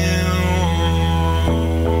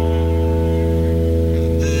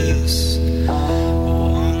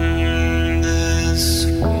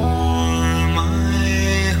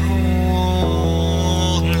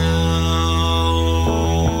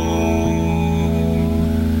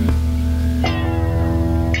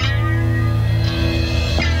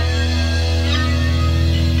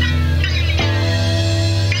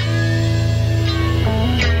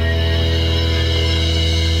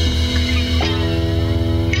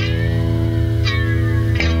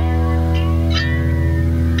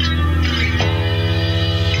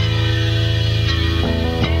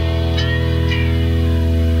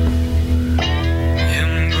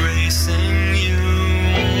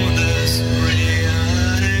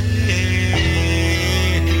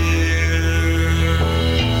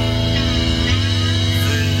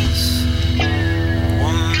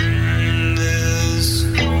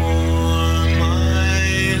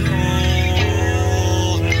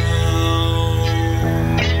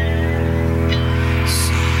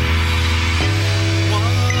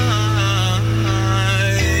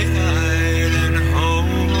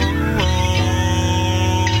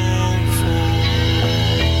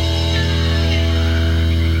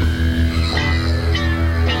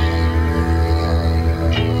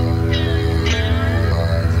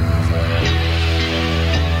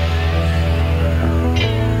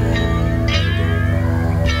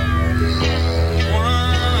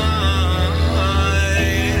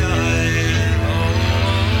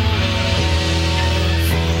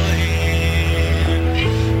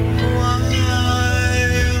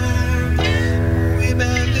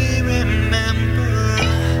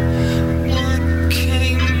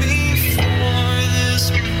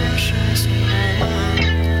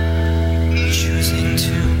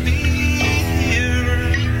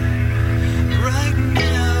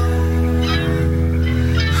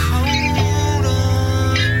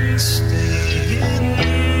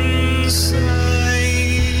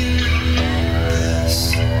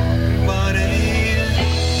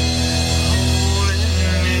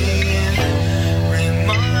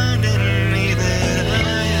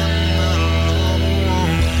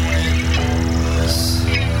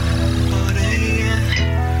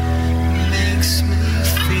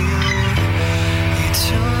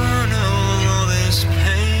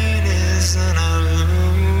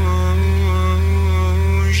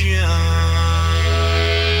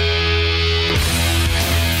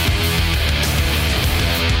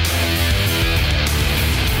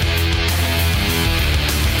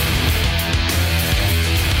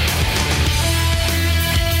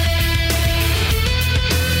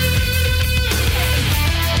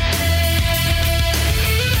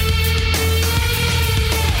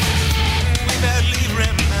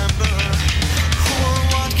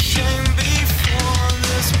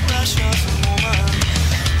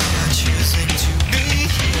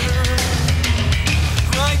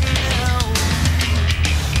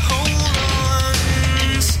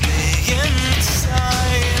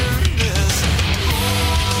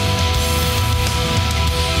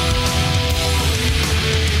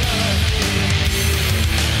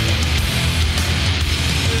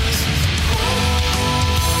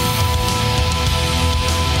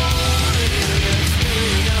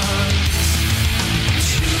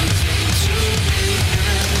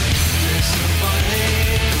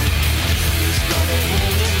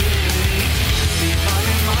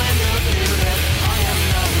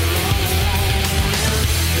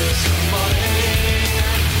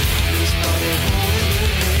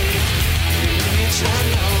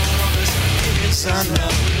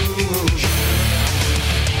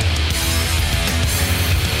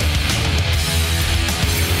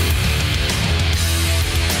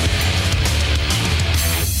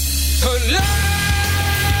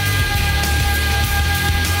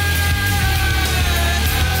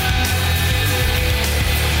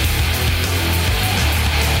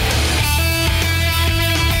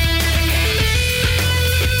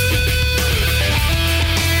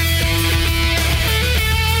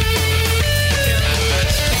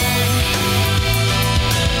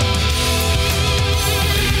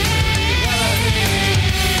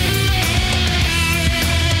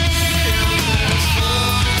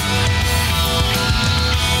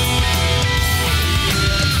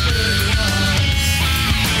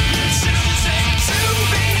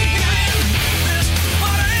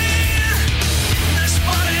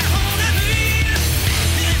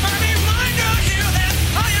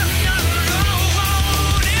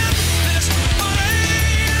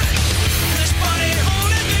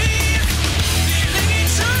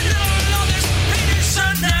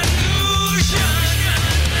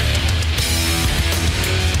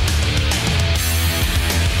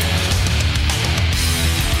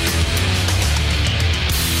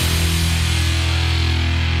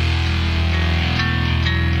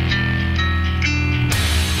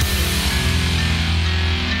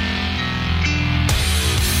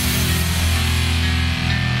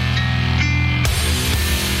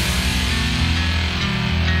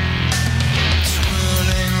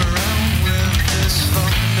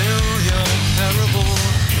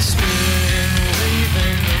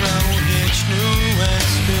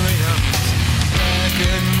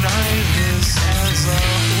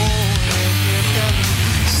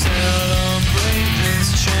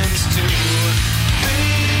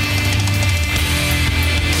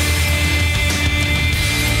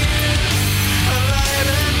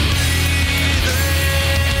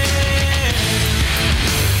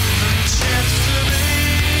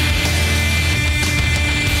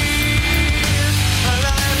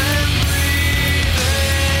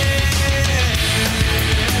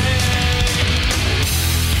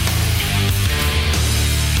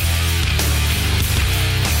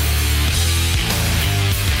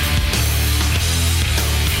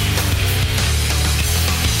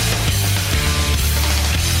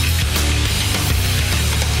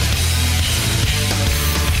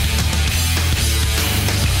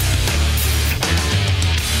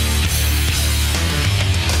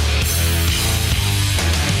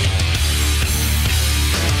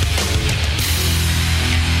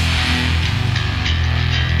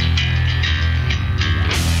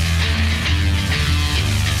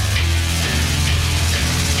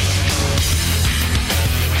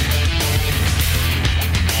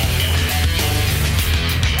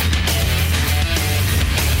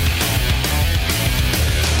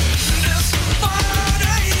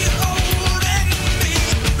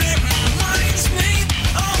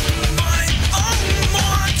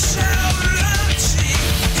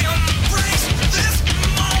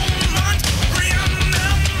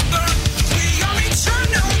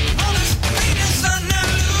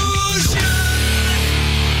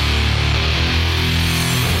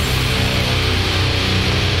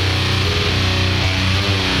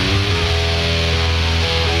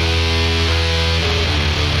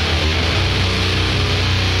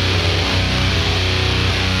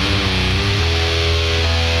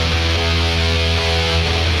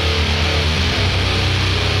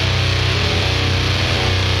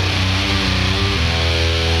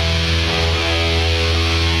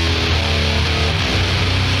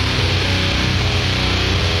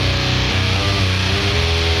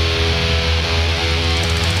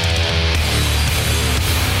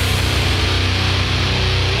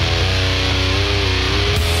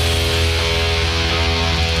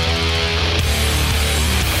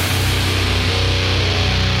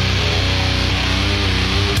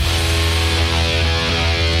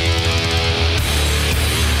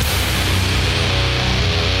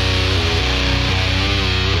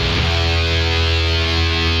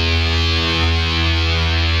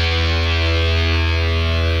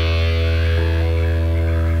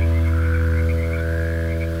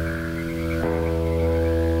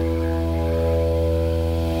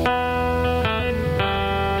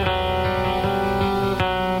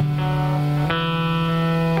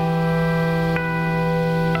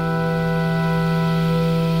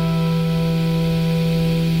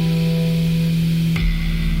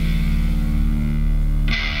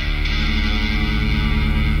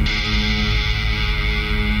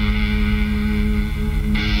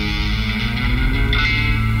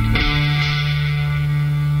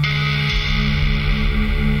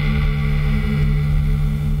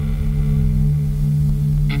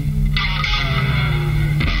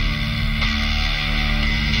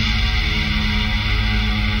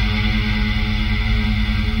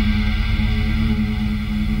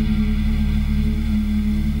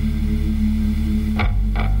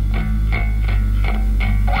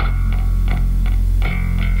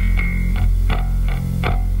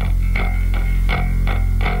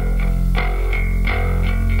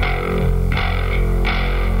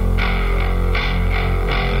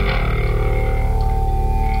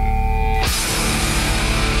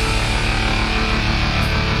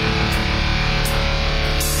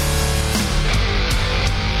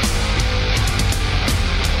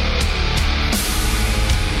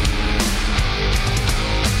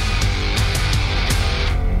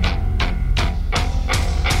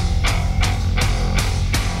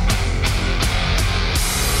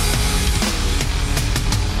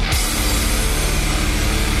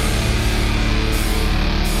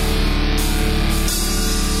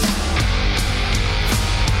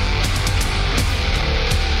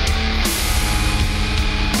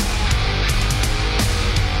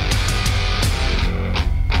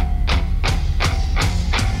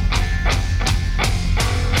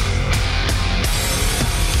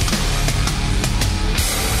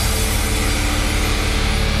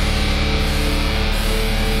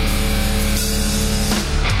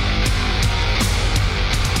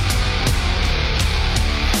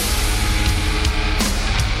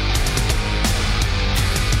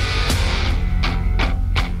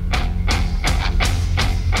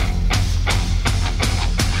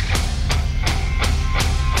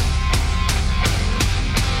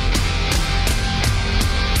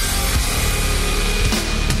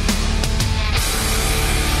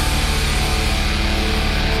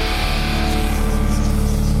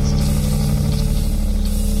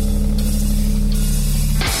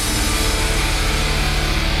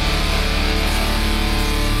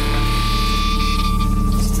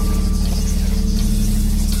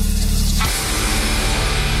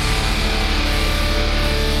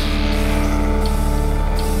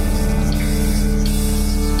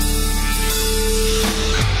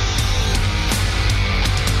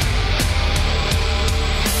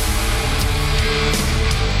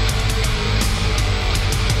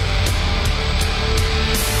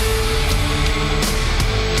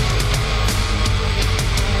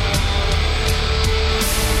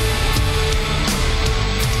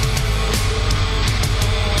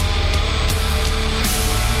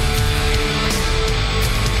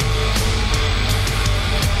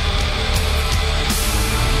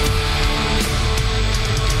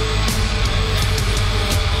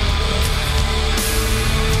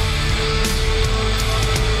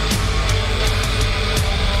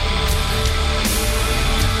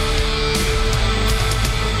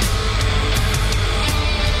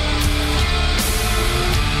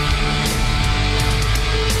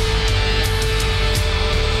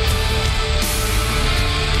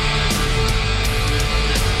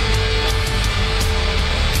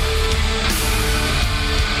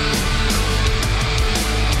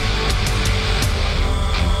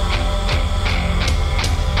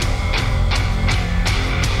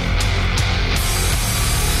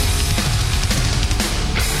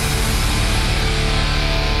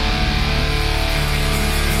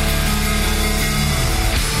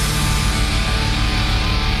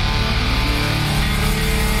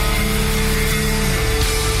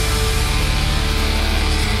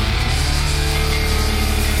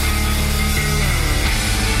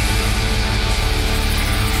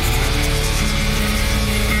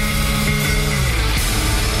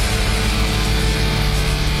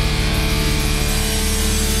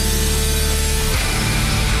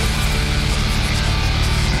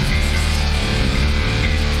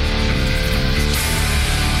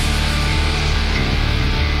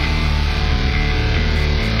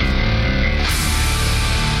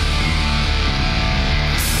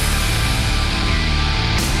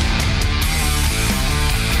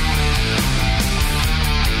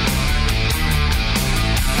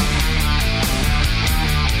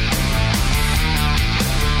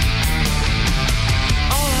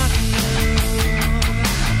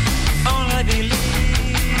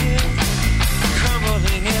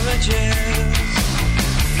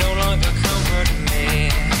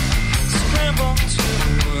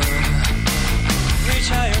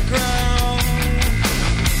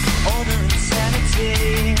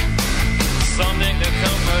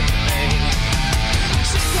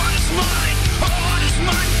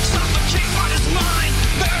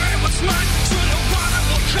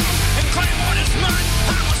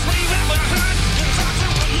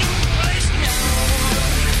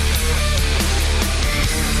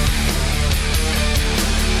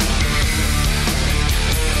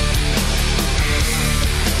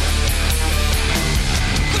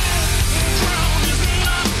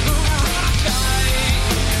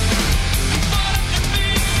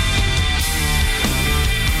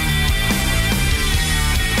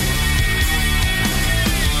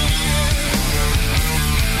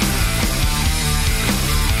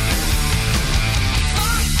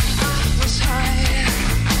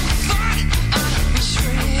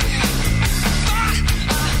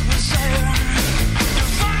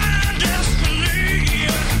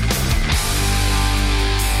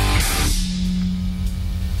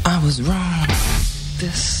 was wrong.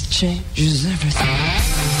 This changes everything.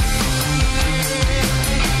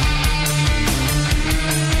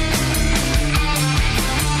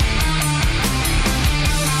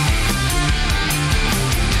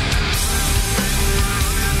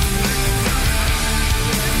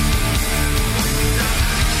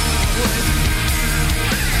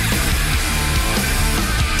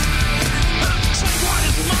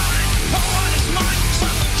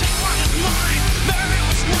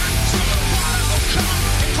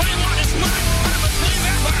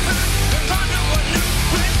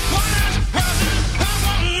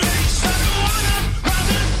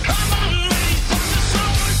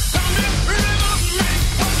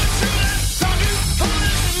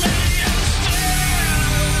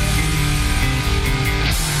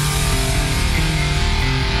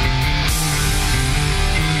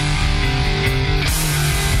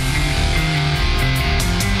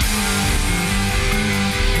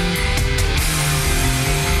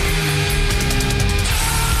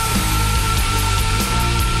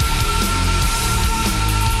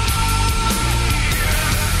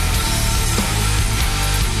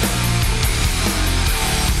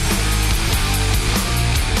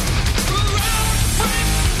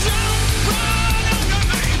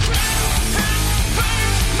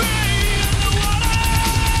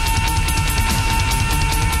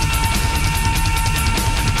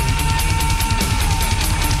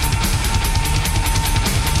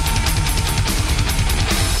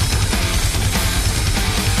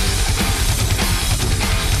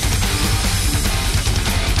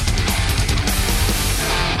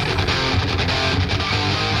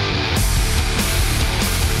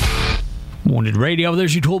 Wounded Radio,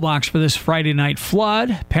 there's your toolbox for this Friday night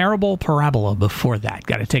flood. Parabola before that.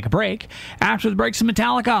 Got to take a break. After the break, some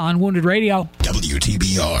Metallica on Wounded Radio.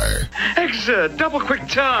 WTBR. Exit, double quick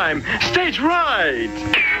time. Stage right.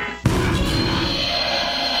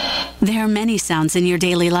 There are many sounds in your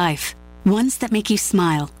daily life. Ones that make you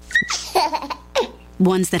smile.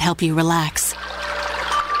 Ones that help you relax.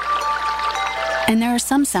 And there are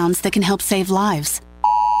some sounds that can help save lives.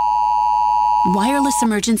 Wireless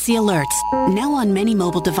emergency alerts, now on many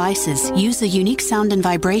mobile devices, use a unique sound and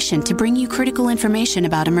vibration to bring you critical information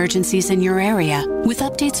about emergencies in your area. With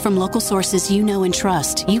updates from local sources you know and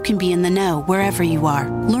trust, you can be in the know wherever you are.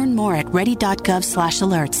 Learn more at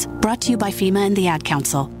ready.gov/alerts. Brought to you by FEMA and the Ad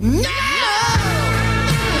Council.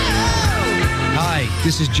 Hi,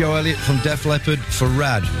 this is Joe Elliott from Def Leppard for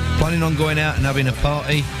RAD. Planning on going out and having a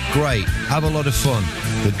party? Great, have a lot of fun.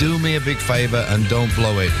 But do me a big favour and don't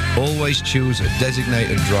blow it. Always choose a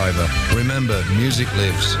designated driver. Remember, music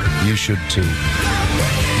lives. You should too.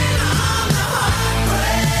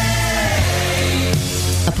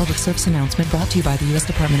 A public service announcement brought to you by the U.S.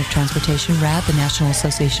 Department of Transportation, RAD, the National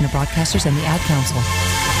Association of Broadcasters, and the Ad Council.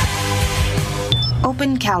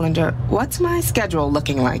 Open calendar. What's my schedule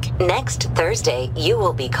looking like? Next Thursday, you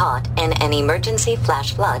will be caught in an emergency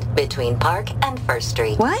flash flood between Park and First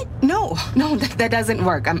Street. What? No, that doesn't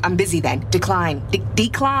work. I'm busy then. Decline.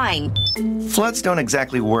 Decline. Floods don't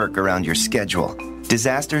exactly work around your schedule.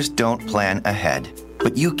 Disasters don't plan ahead.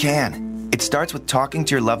 But you can. It starts with talking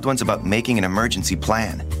to your loved ones about making an emergency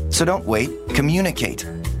plan. So don't wait. Communicate.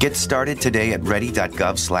 Get started today at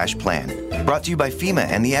ready.gov/plan. Brought to you by FEMA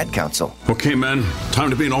and the Ad Council. Okay, men, time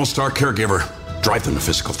to be an all-star caregiver. Drive them to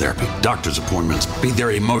physical therapy, doctor's appointments. Be there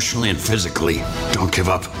emotionally and physically. Don't give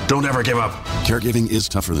up. Don't ever give up. Caregiving is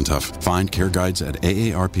tougher than tough. Find care guides at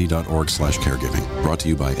aarp.org/caregiving. Brought to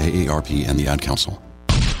you by AARP and the Ad Council.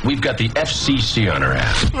 We've got the FCC on our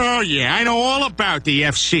ass. Oh, yeah, I know all about the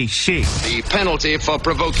FCC. The penalty for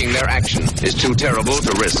provoking their action is too terrible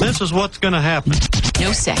to risk. This is what's going to happen.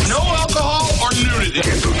 No sex. No alcohol or nudity.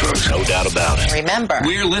 Can't do drugs, no doubt about it. Remember,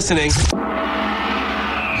 we're listening.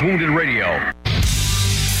 Wounded Radio.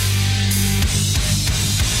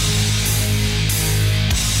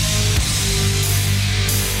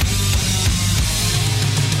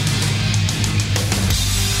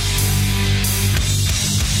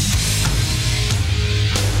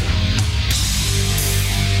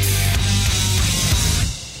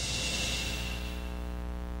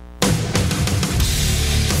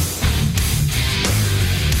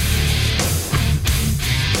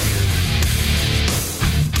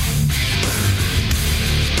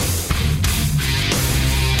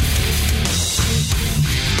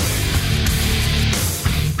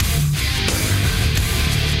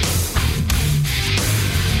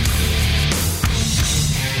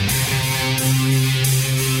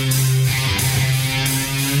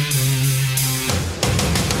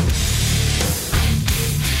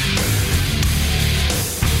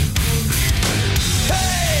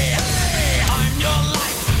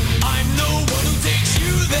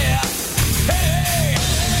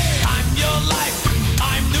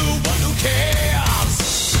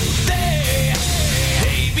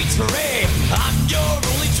 betray. I'm your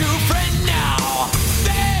only true friend now.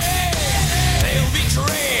 They'll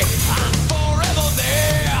betray. I'm forever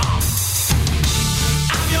there.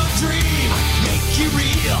 I'm your dream, make you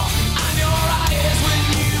real. I'm your eyes when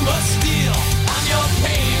you must steal. I'm your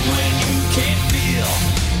pain when you can't feel.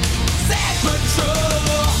 Sad but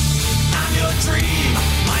true. I'm your dream,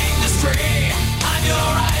 mind astray. I'm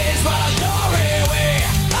your eyes while you're away.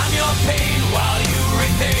 I'm your pain while you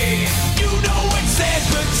repay. You know it's sad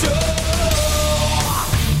but true.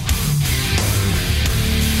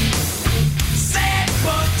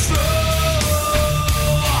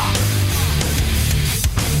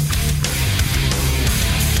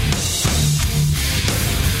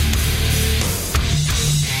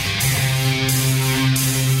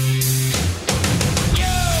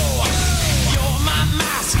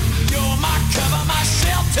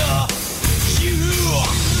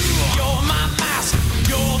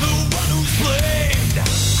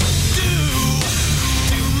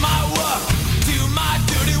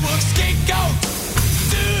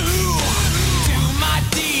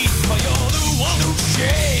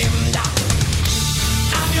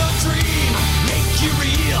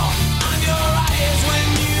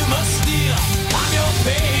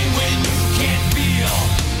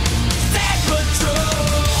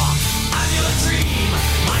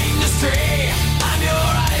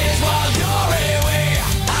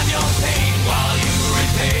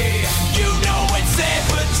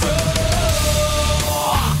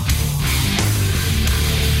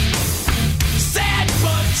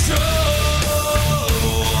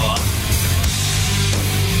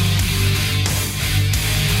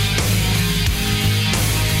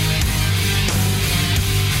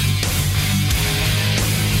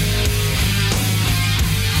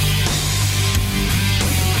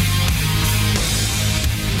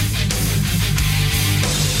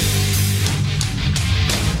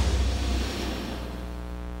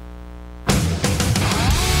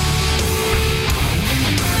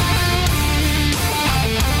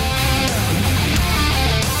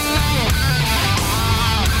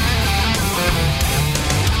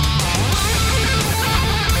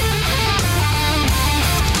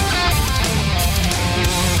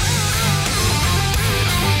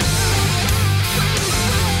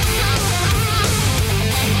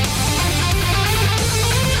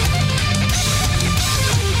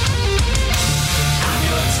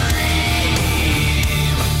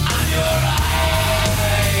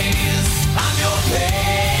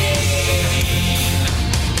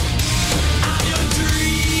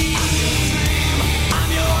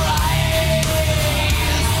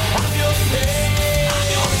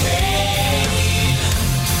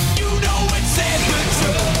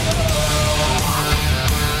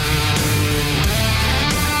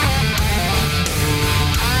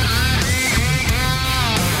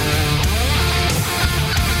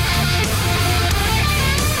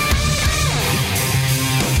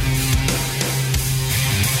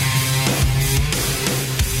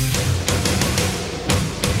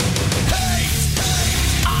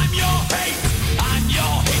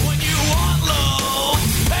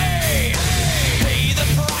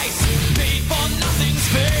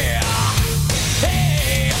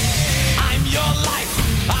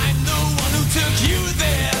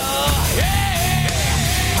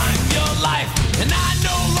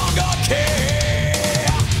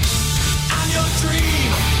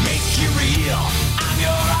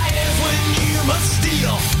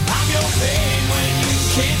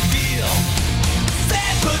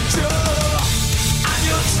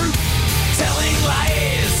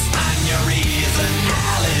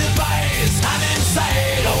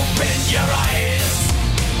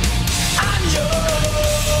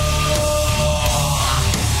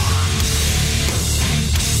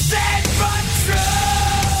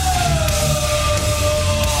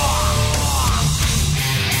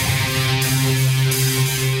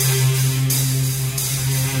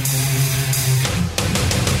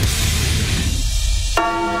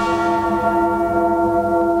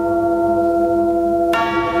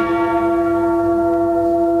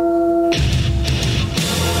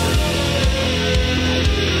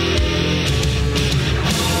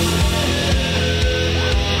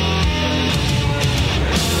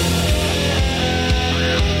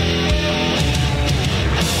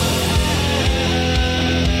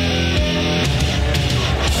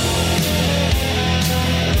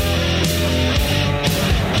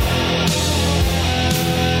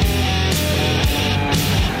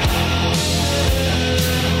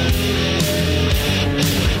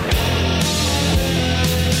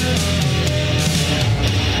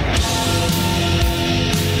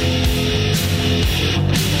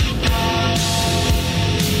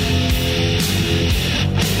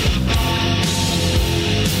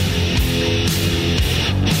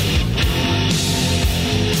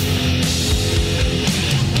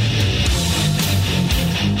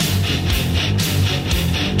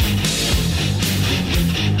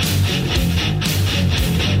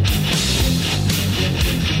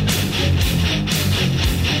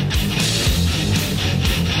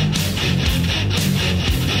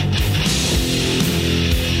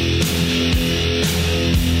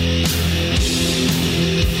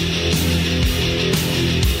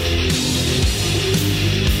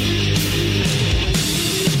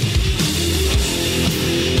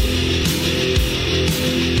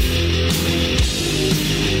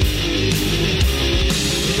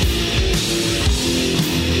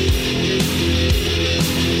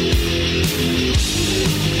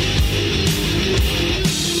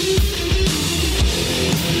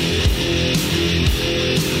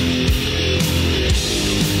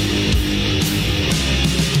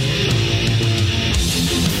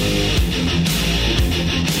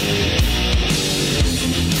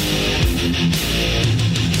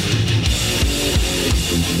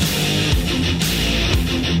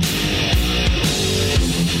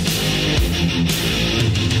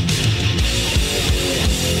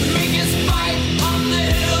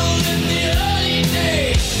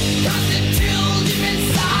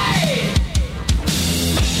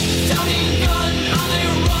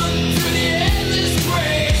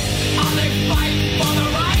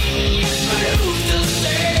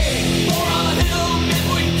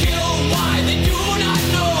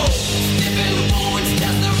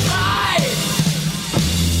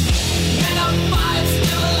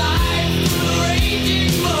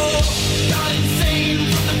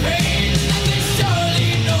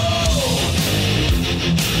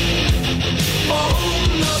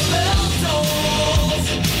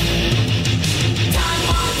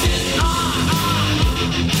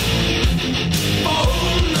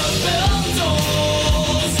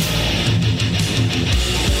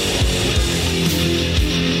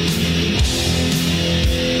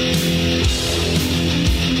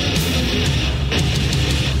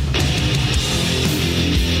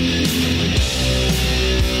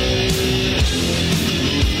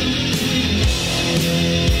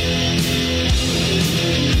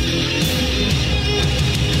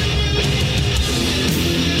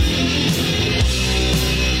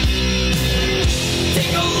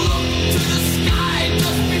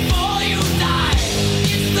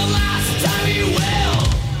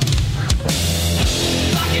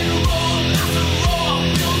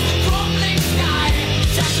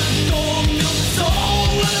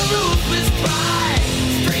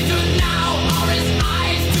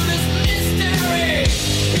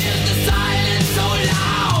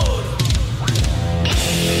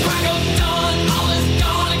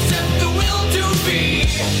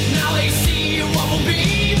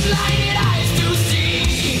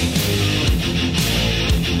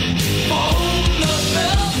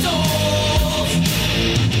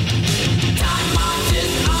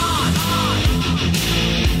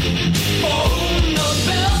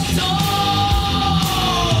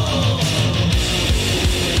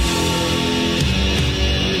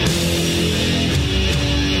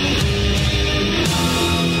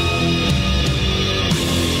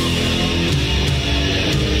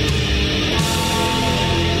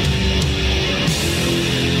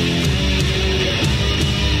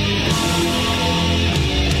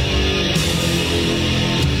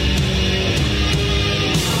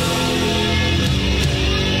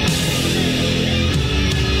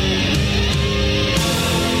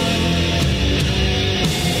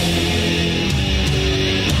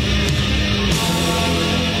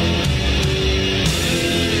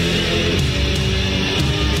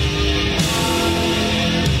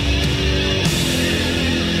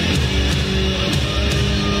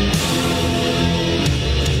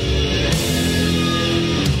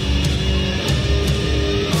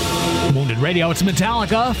 it's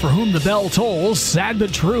Metallica, For Whom the Bell Tolls. Sad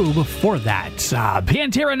but true before that.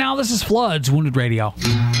 Pantera now, this is Floods, Wounded Radio.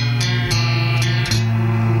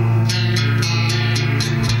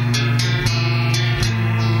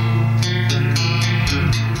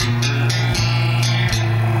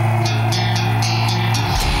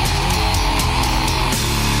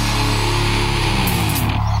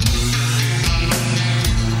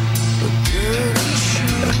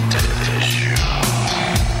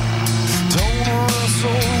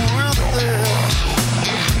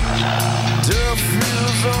 Death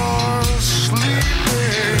is our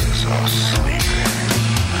sleeping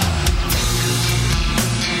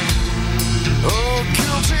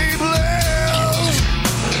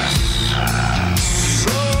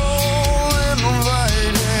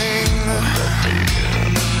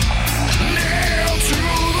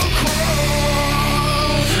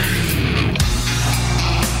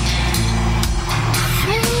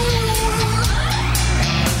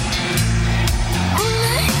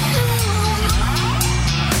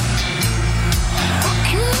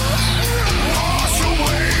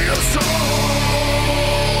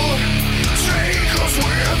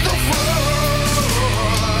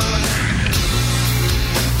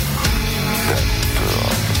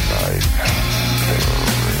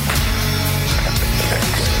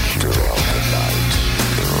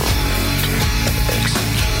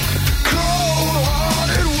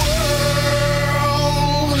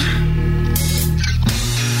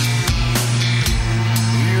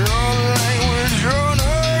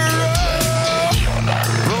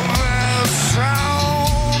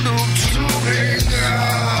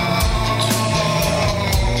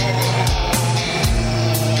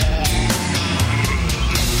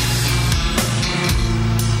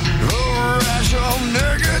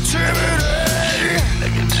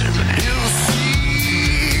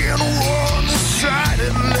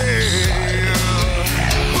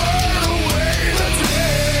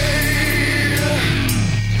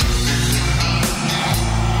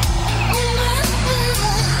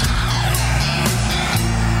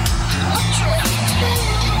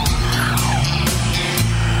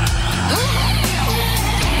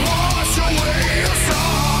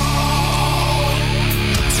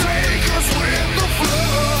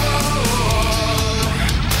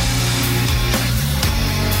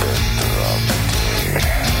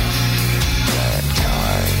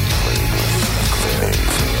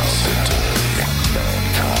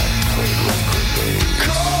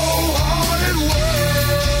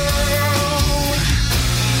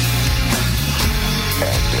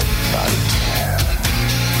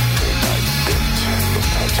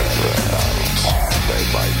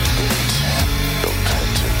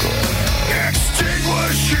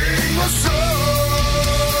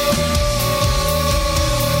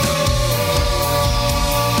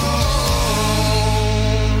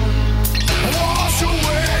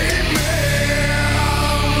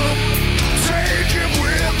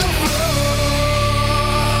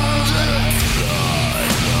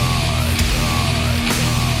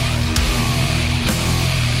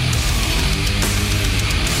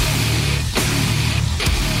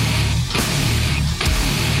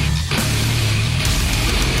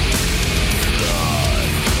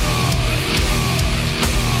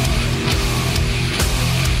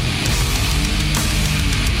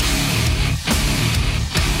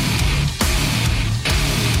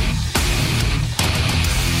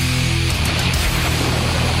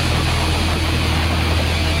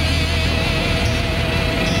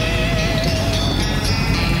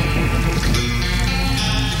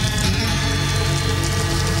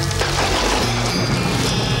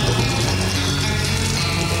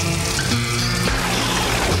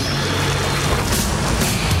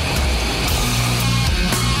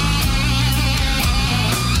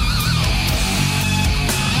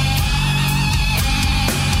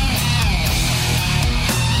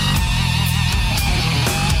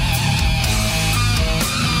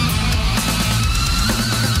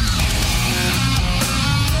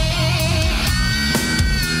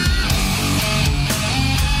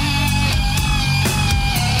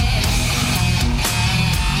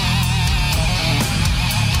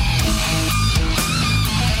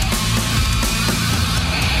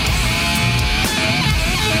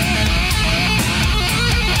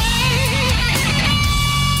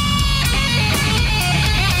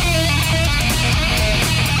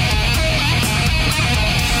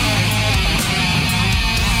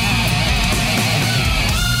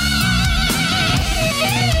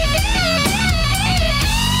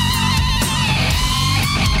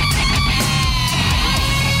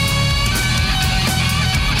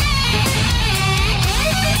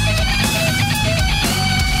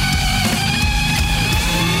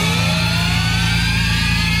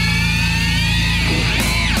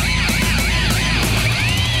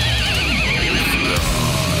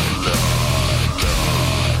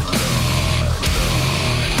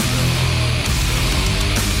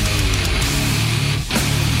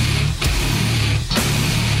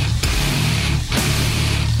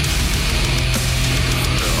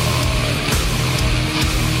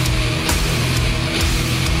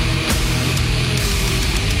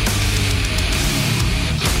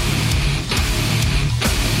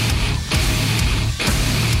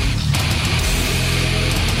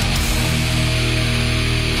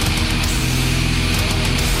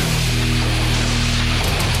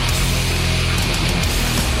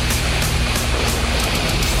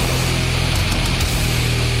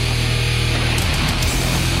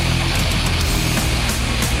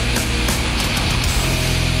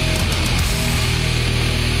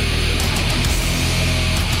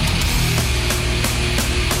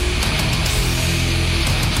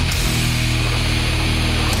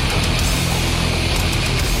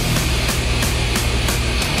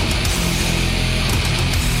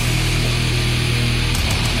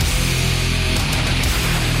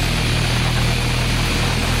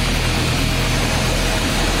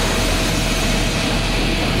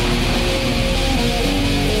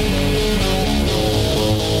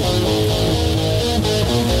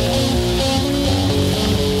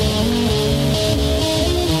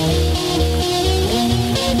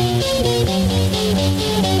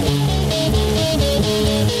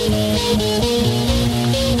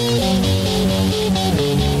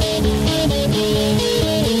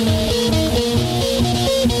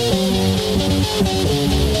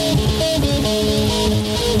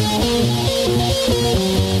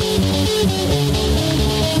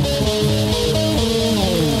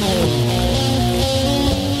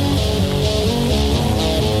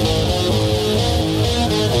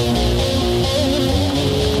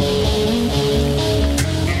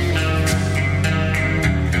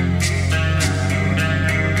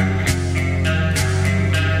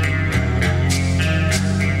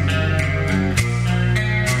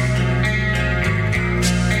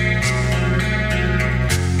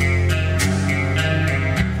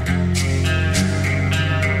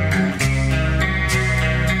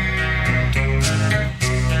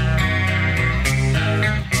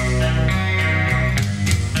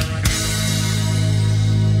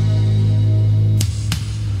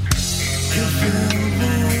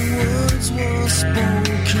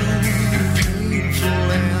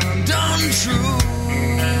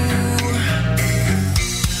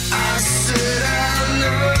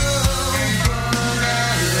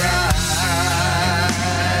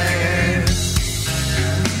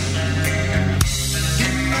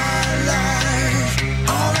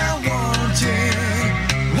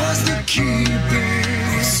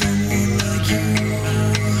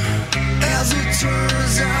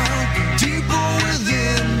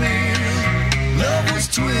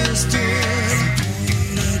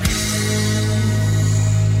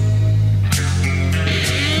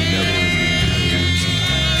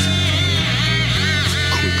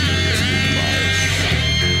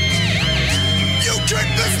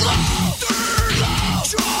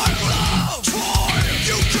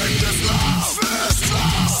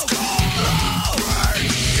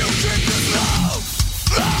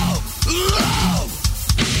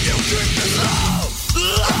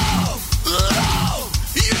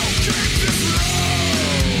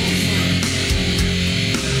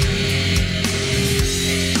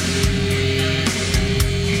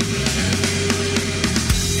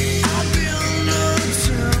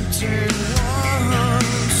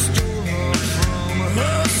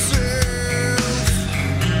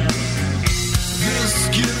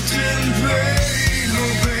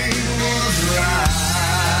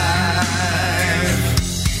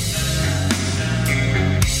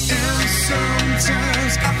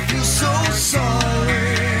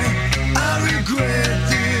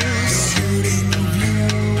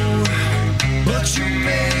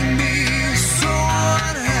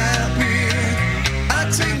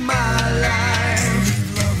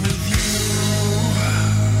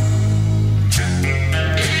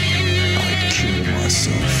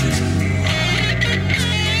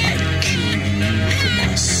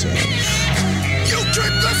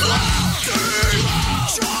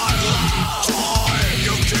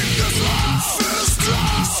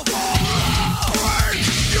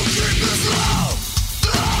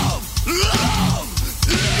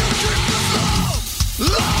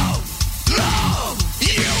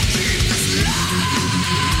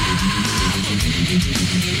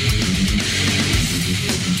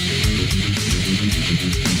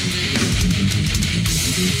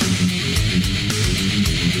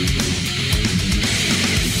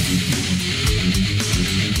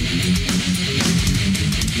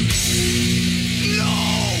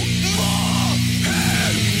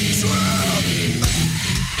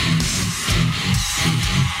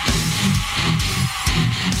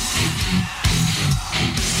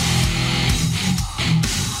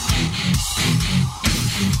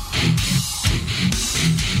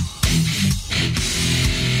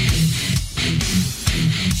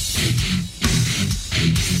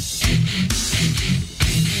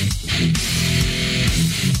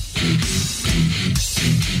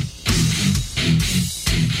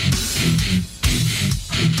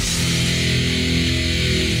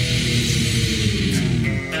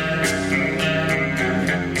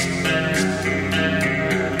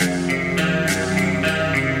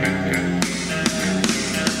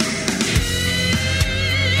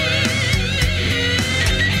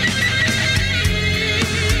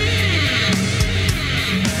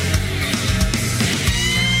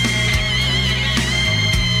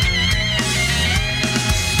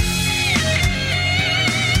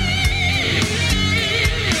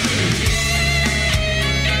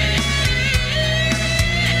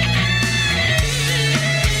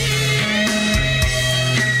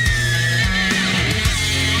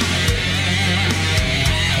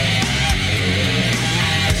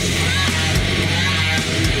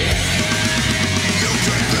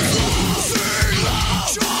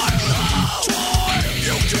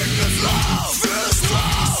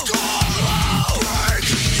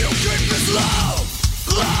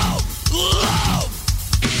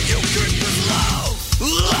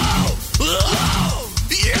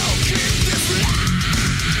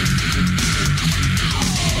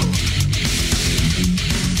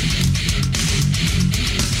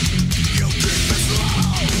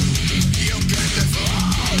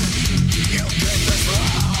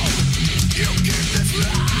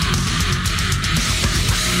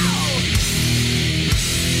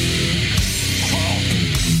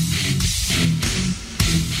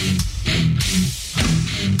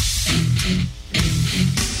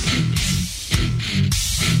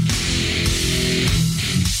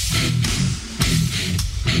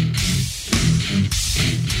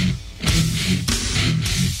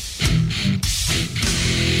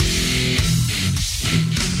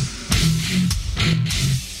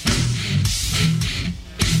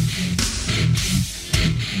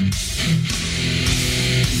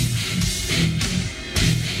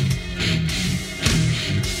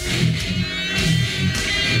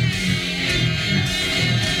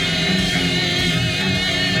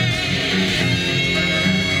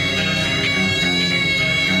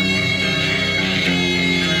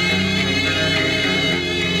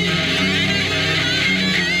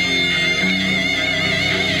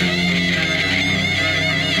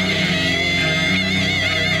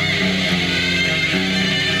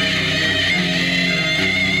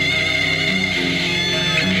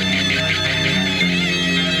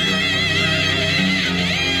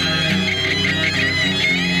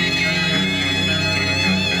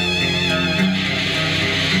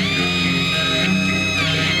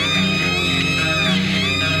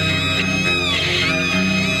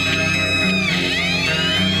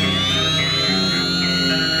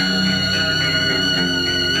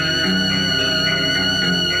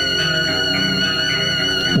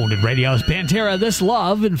Wounded Radio's Pantera, This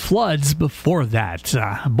Love, and Floods before that.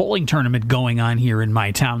 Bowling tournament going on here in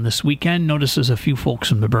my town this weekend. Notice there's a few folks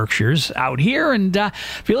from the Berkshires out here. And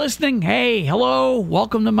if you're listening, hey, hello,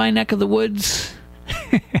 welcome to my neck of the woods.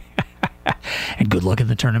 And good luck in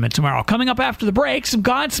the tournament tomorrow. Coming up after the break, some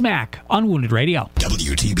Godsmack on Wounded Radio.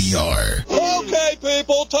 WTBR. Okay,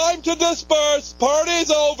 people, time to disperse.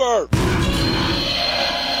 Party's over.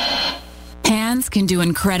 Hands can do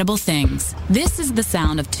incredible things. This is the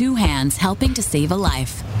sound of two hands helping to save a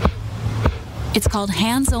life. It's called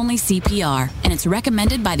Hands Only CPR, and it's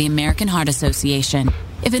recommended by the American Heart Association.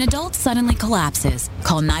 If an adult suddenly collapses,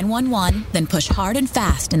 call 911, then push hard and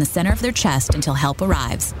fast in the center of their chest until help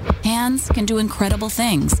arrives. Hands can do incredible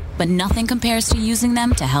things, but nothing compares to using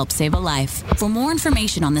them to help save a life. For more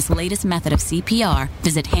information on this latest method of CPR,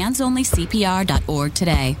 visit handsonlycpr.org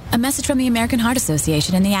today. A message from the American Heart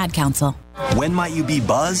Association and the Ad Council. When might you be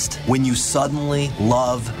buzzed? When you suddenly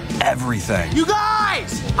love everything. You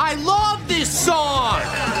guys! I love this song!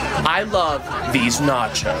 I love these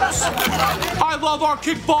nachos. I love our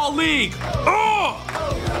kickball league. Oh!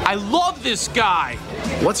 I love this guy.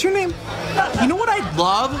 What's your name? You know what I'd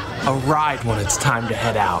love? A ride when it's time to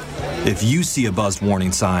head out. If you see a buzzed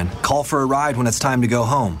warning sign, call for a ride when it's time to go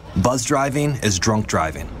home. Buzz driving is drunk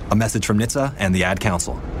driving. A message from NHTSA and the Ad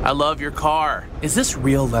Council. I love your car. Is this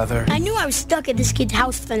real leather? I knew I was stuck at this kid's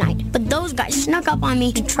house for the night, but those guys snuck up on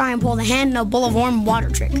me to try and pull the hand in a bowl of warm water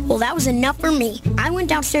trick. Well, that was enough for me. I went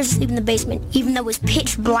downstairs to sleep in the basement, even though it was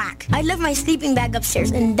pitch black. I left my sleeping bag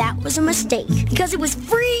upstairs, and that was a mistake, because it was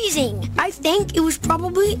freezing. I think it was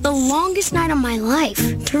probably the longest night of my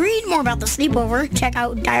life. To read more about the sleepover, check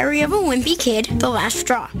out Diary of a Wimpy Kid, The Last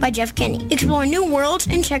Straw by Jeff Kinney. Explore new worlds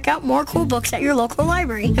and check out more cool books at your local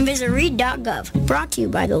library. And visit read.gov. Brought to you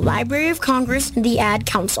by the Library of Congress and the Ad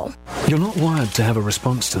Council. You're not wired to have a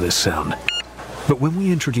response to this sound. But when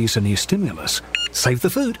we introduce a new stimulus, Save the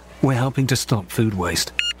Food, we're helping to stop food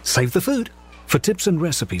waste. Save the Food. For tips and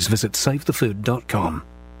recipes, visit savethefood.com.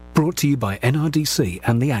 Brought to you by NRDC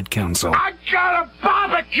and the Ad Council. I gotta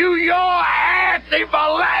barbecue your ass in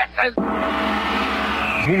molasses!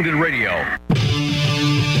 Wounded Radio.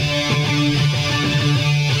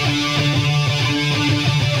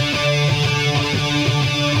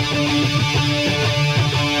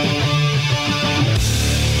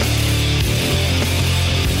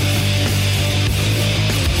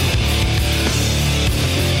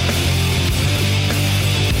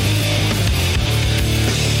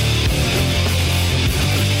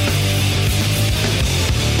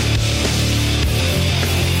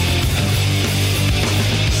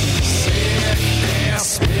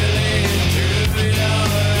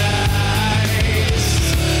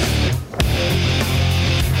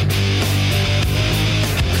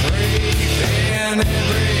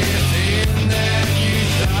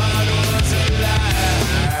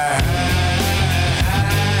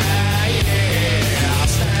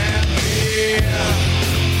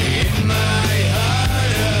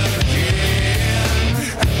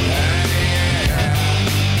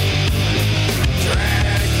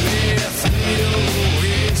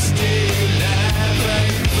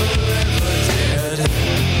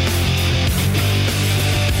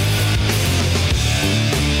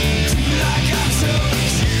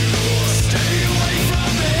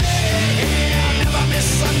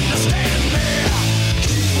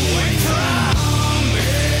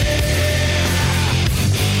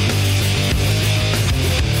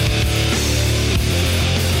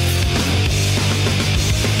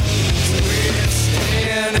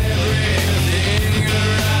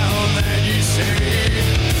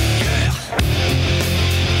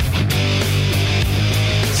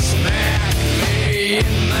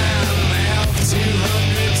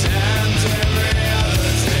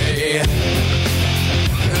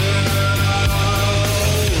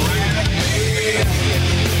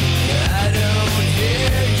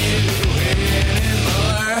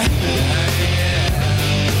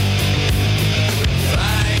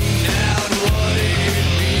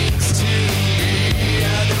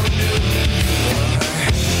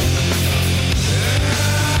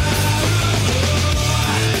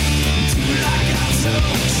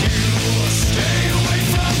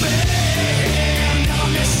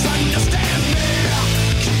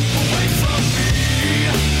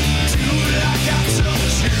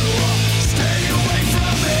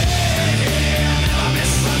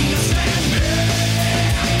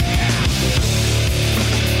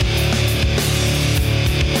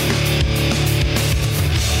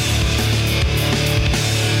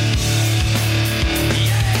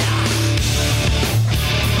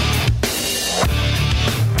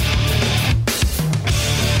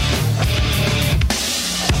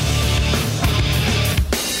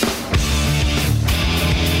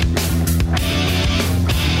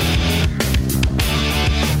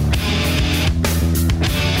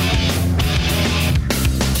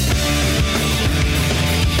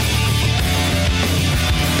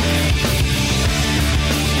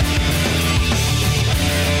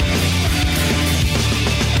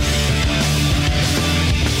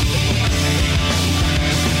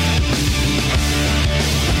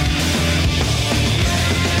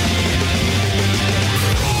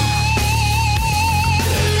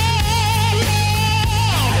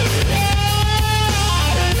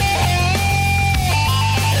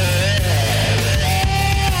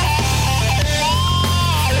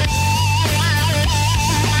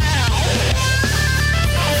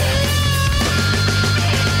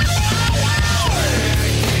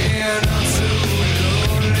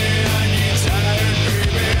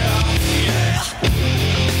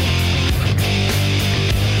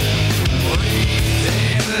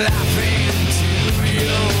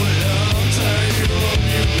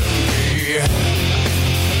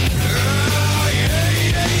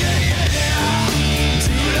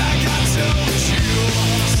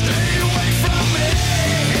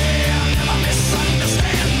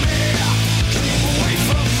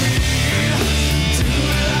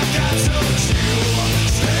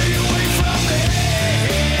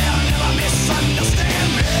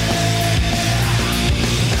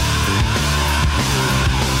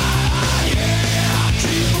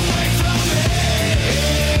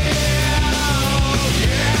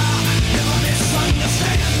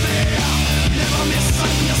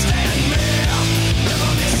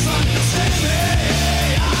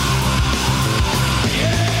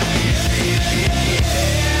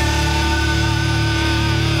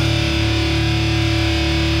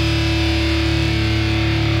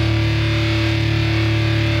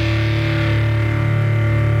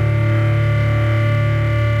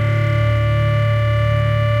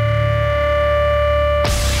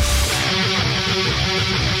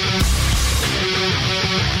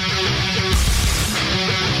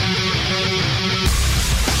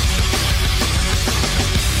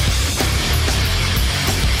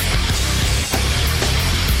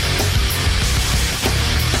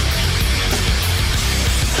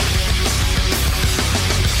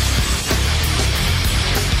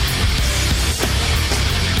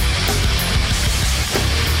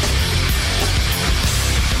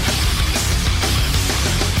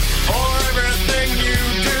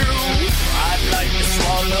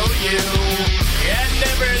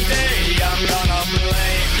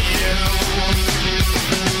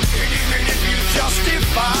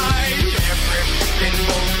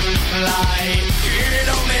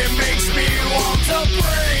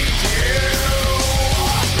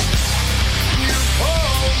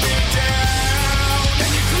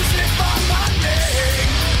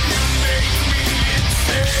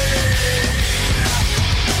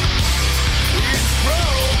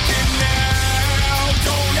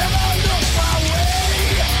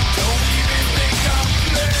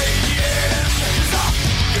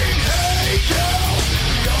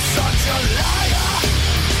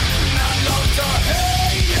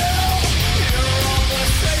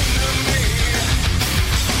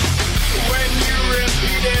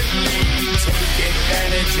 repeatedly take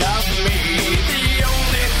advantage of me. The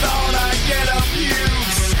only thought I get of you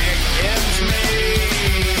sickens me.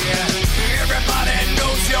 Everybody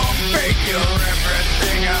knows you're fake. You're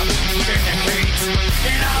everything I'm gonna hate,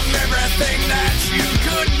 and I'm everything that you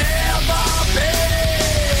could never be.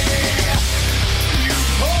 You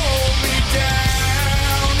hold me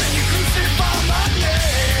down and you crucify my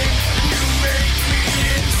name. You make me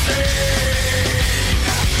insane.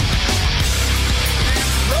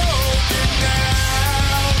 It's broken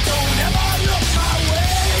now. Don't ever look my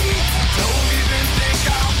way. Don't even think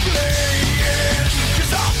I'm playing,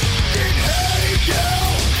 'cause I can hate you.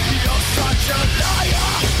 You're such a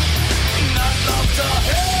liar, and I'd love to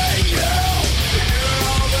hate you. You're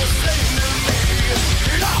all the same to me,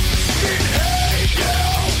 and I can hate you.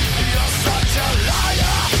 You're such a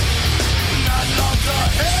liar, and I'd love to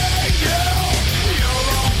hate you. You're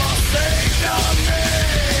all the same to me.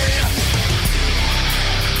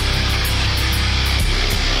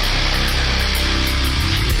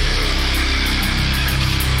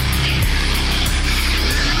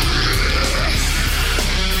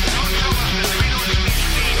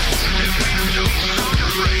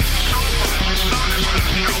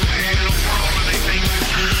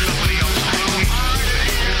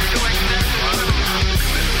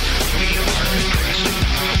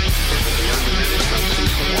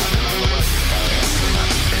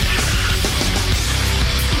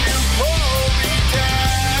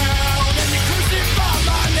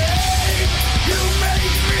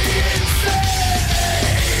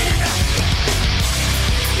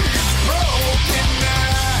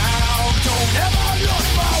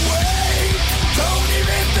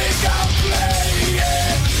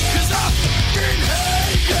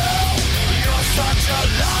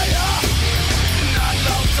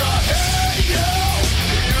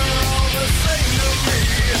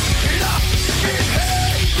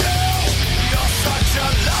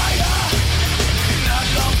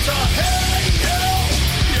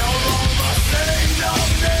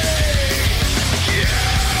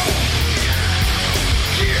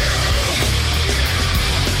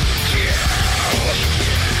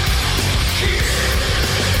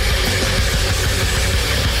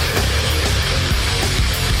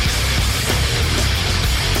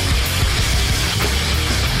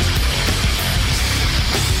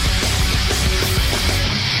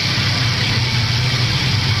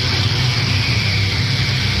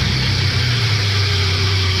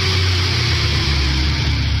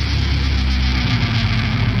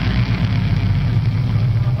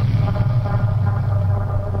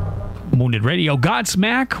 Wounded Radio,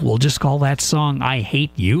 Godsmack. We'll just call that song I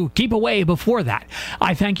Hate You. Keep Away before that.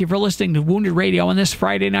 I thank you for listening to Wounded Radio on this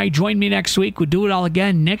Friday night. Join me next week. We'll do it all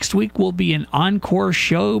again. Next week will be an encore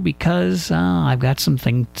show because I've got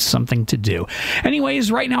something to do.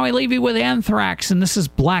 Anyways, right now I leave you with Anthrax, and this is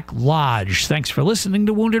Black Lodge. Thanks for listening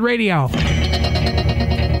to Wounded Radio.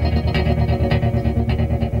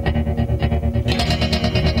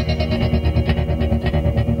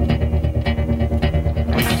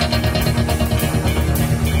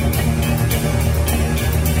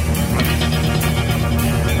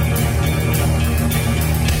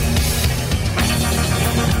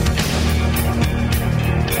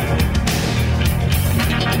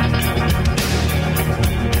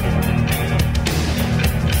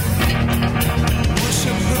 Push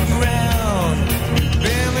up the ground.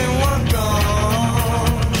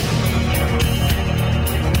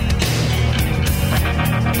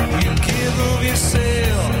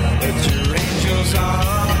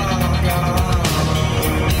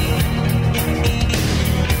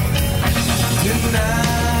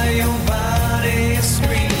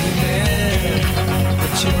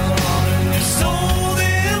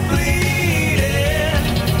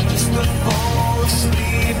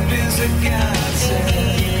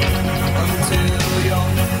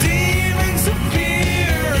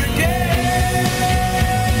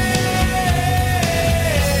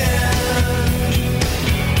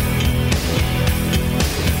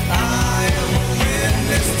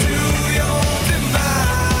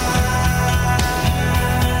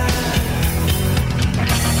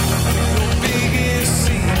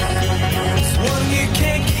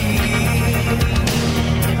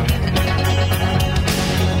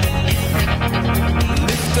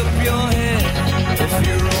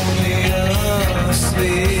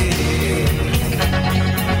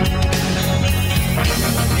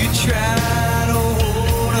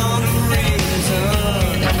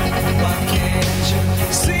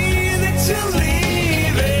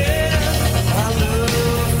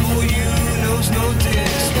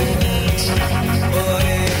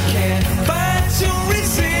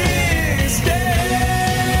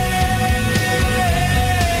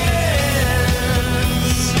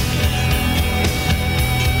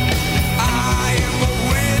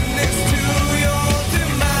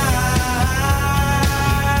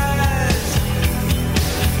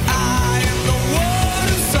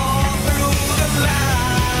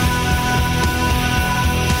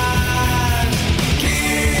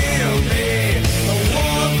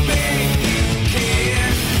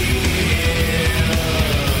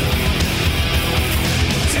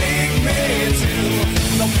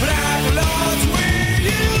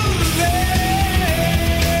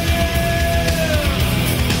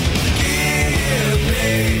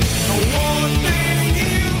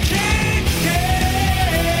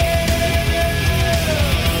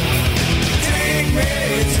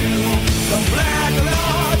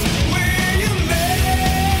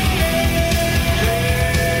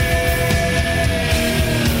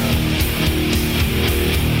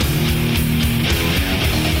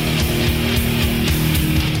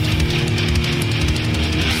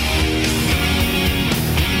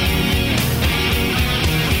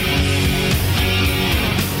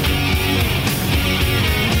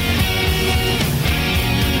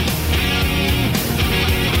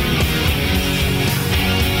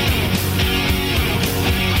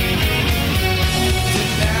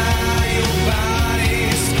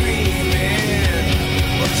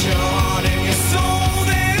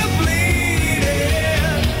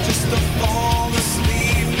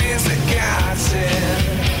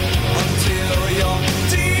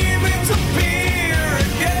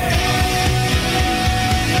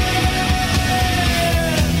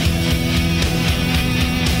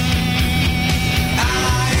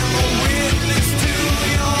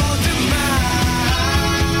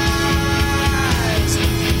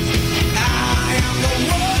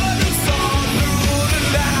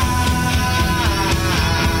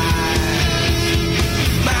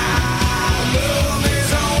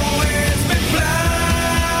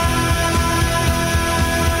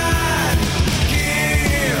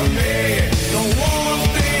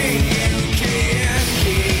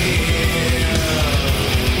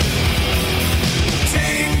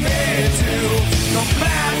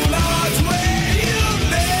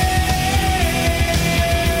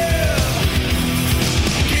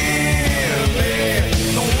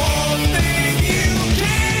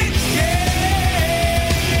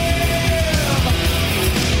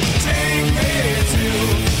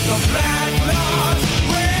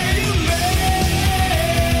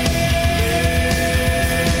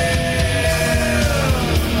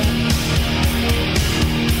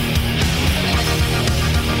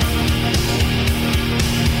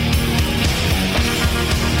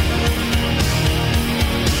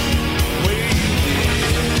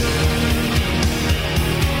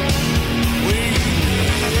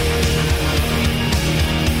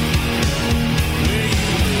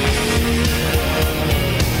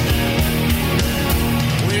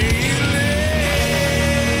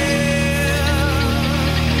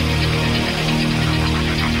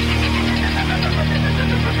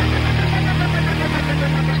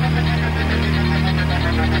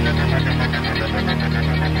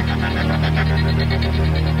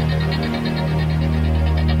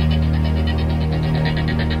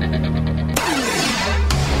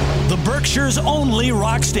 Pittsburgh's only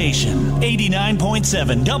rock station.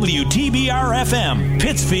 89.7 WTBR FM,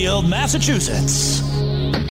 Pittsfield, Massachusetts.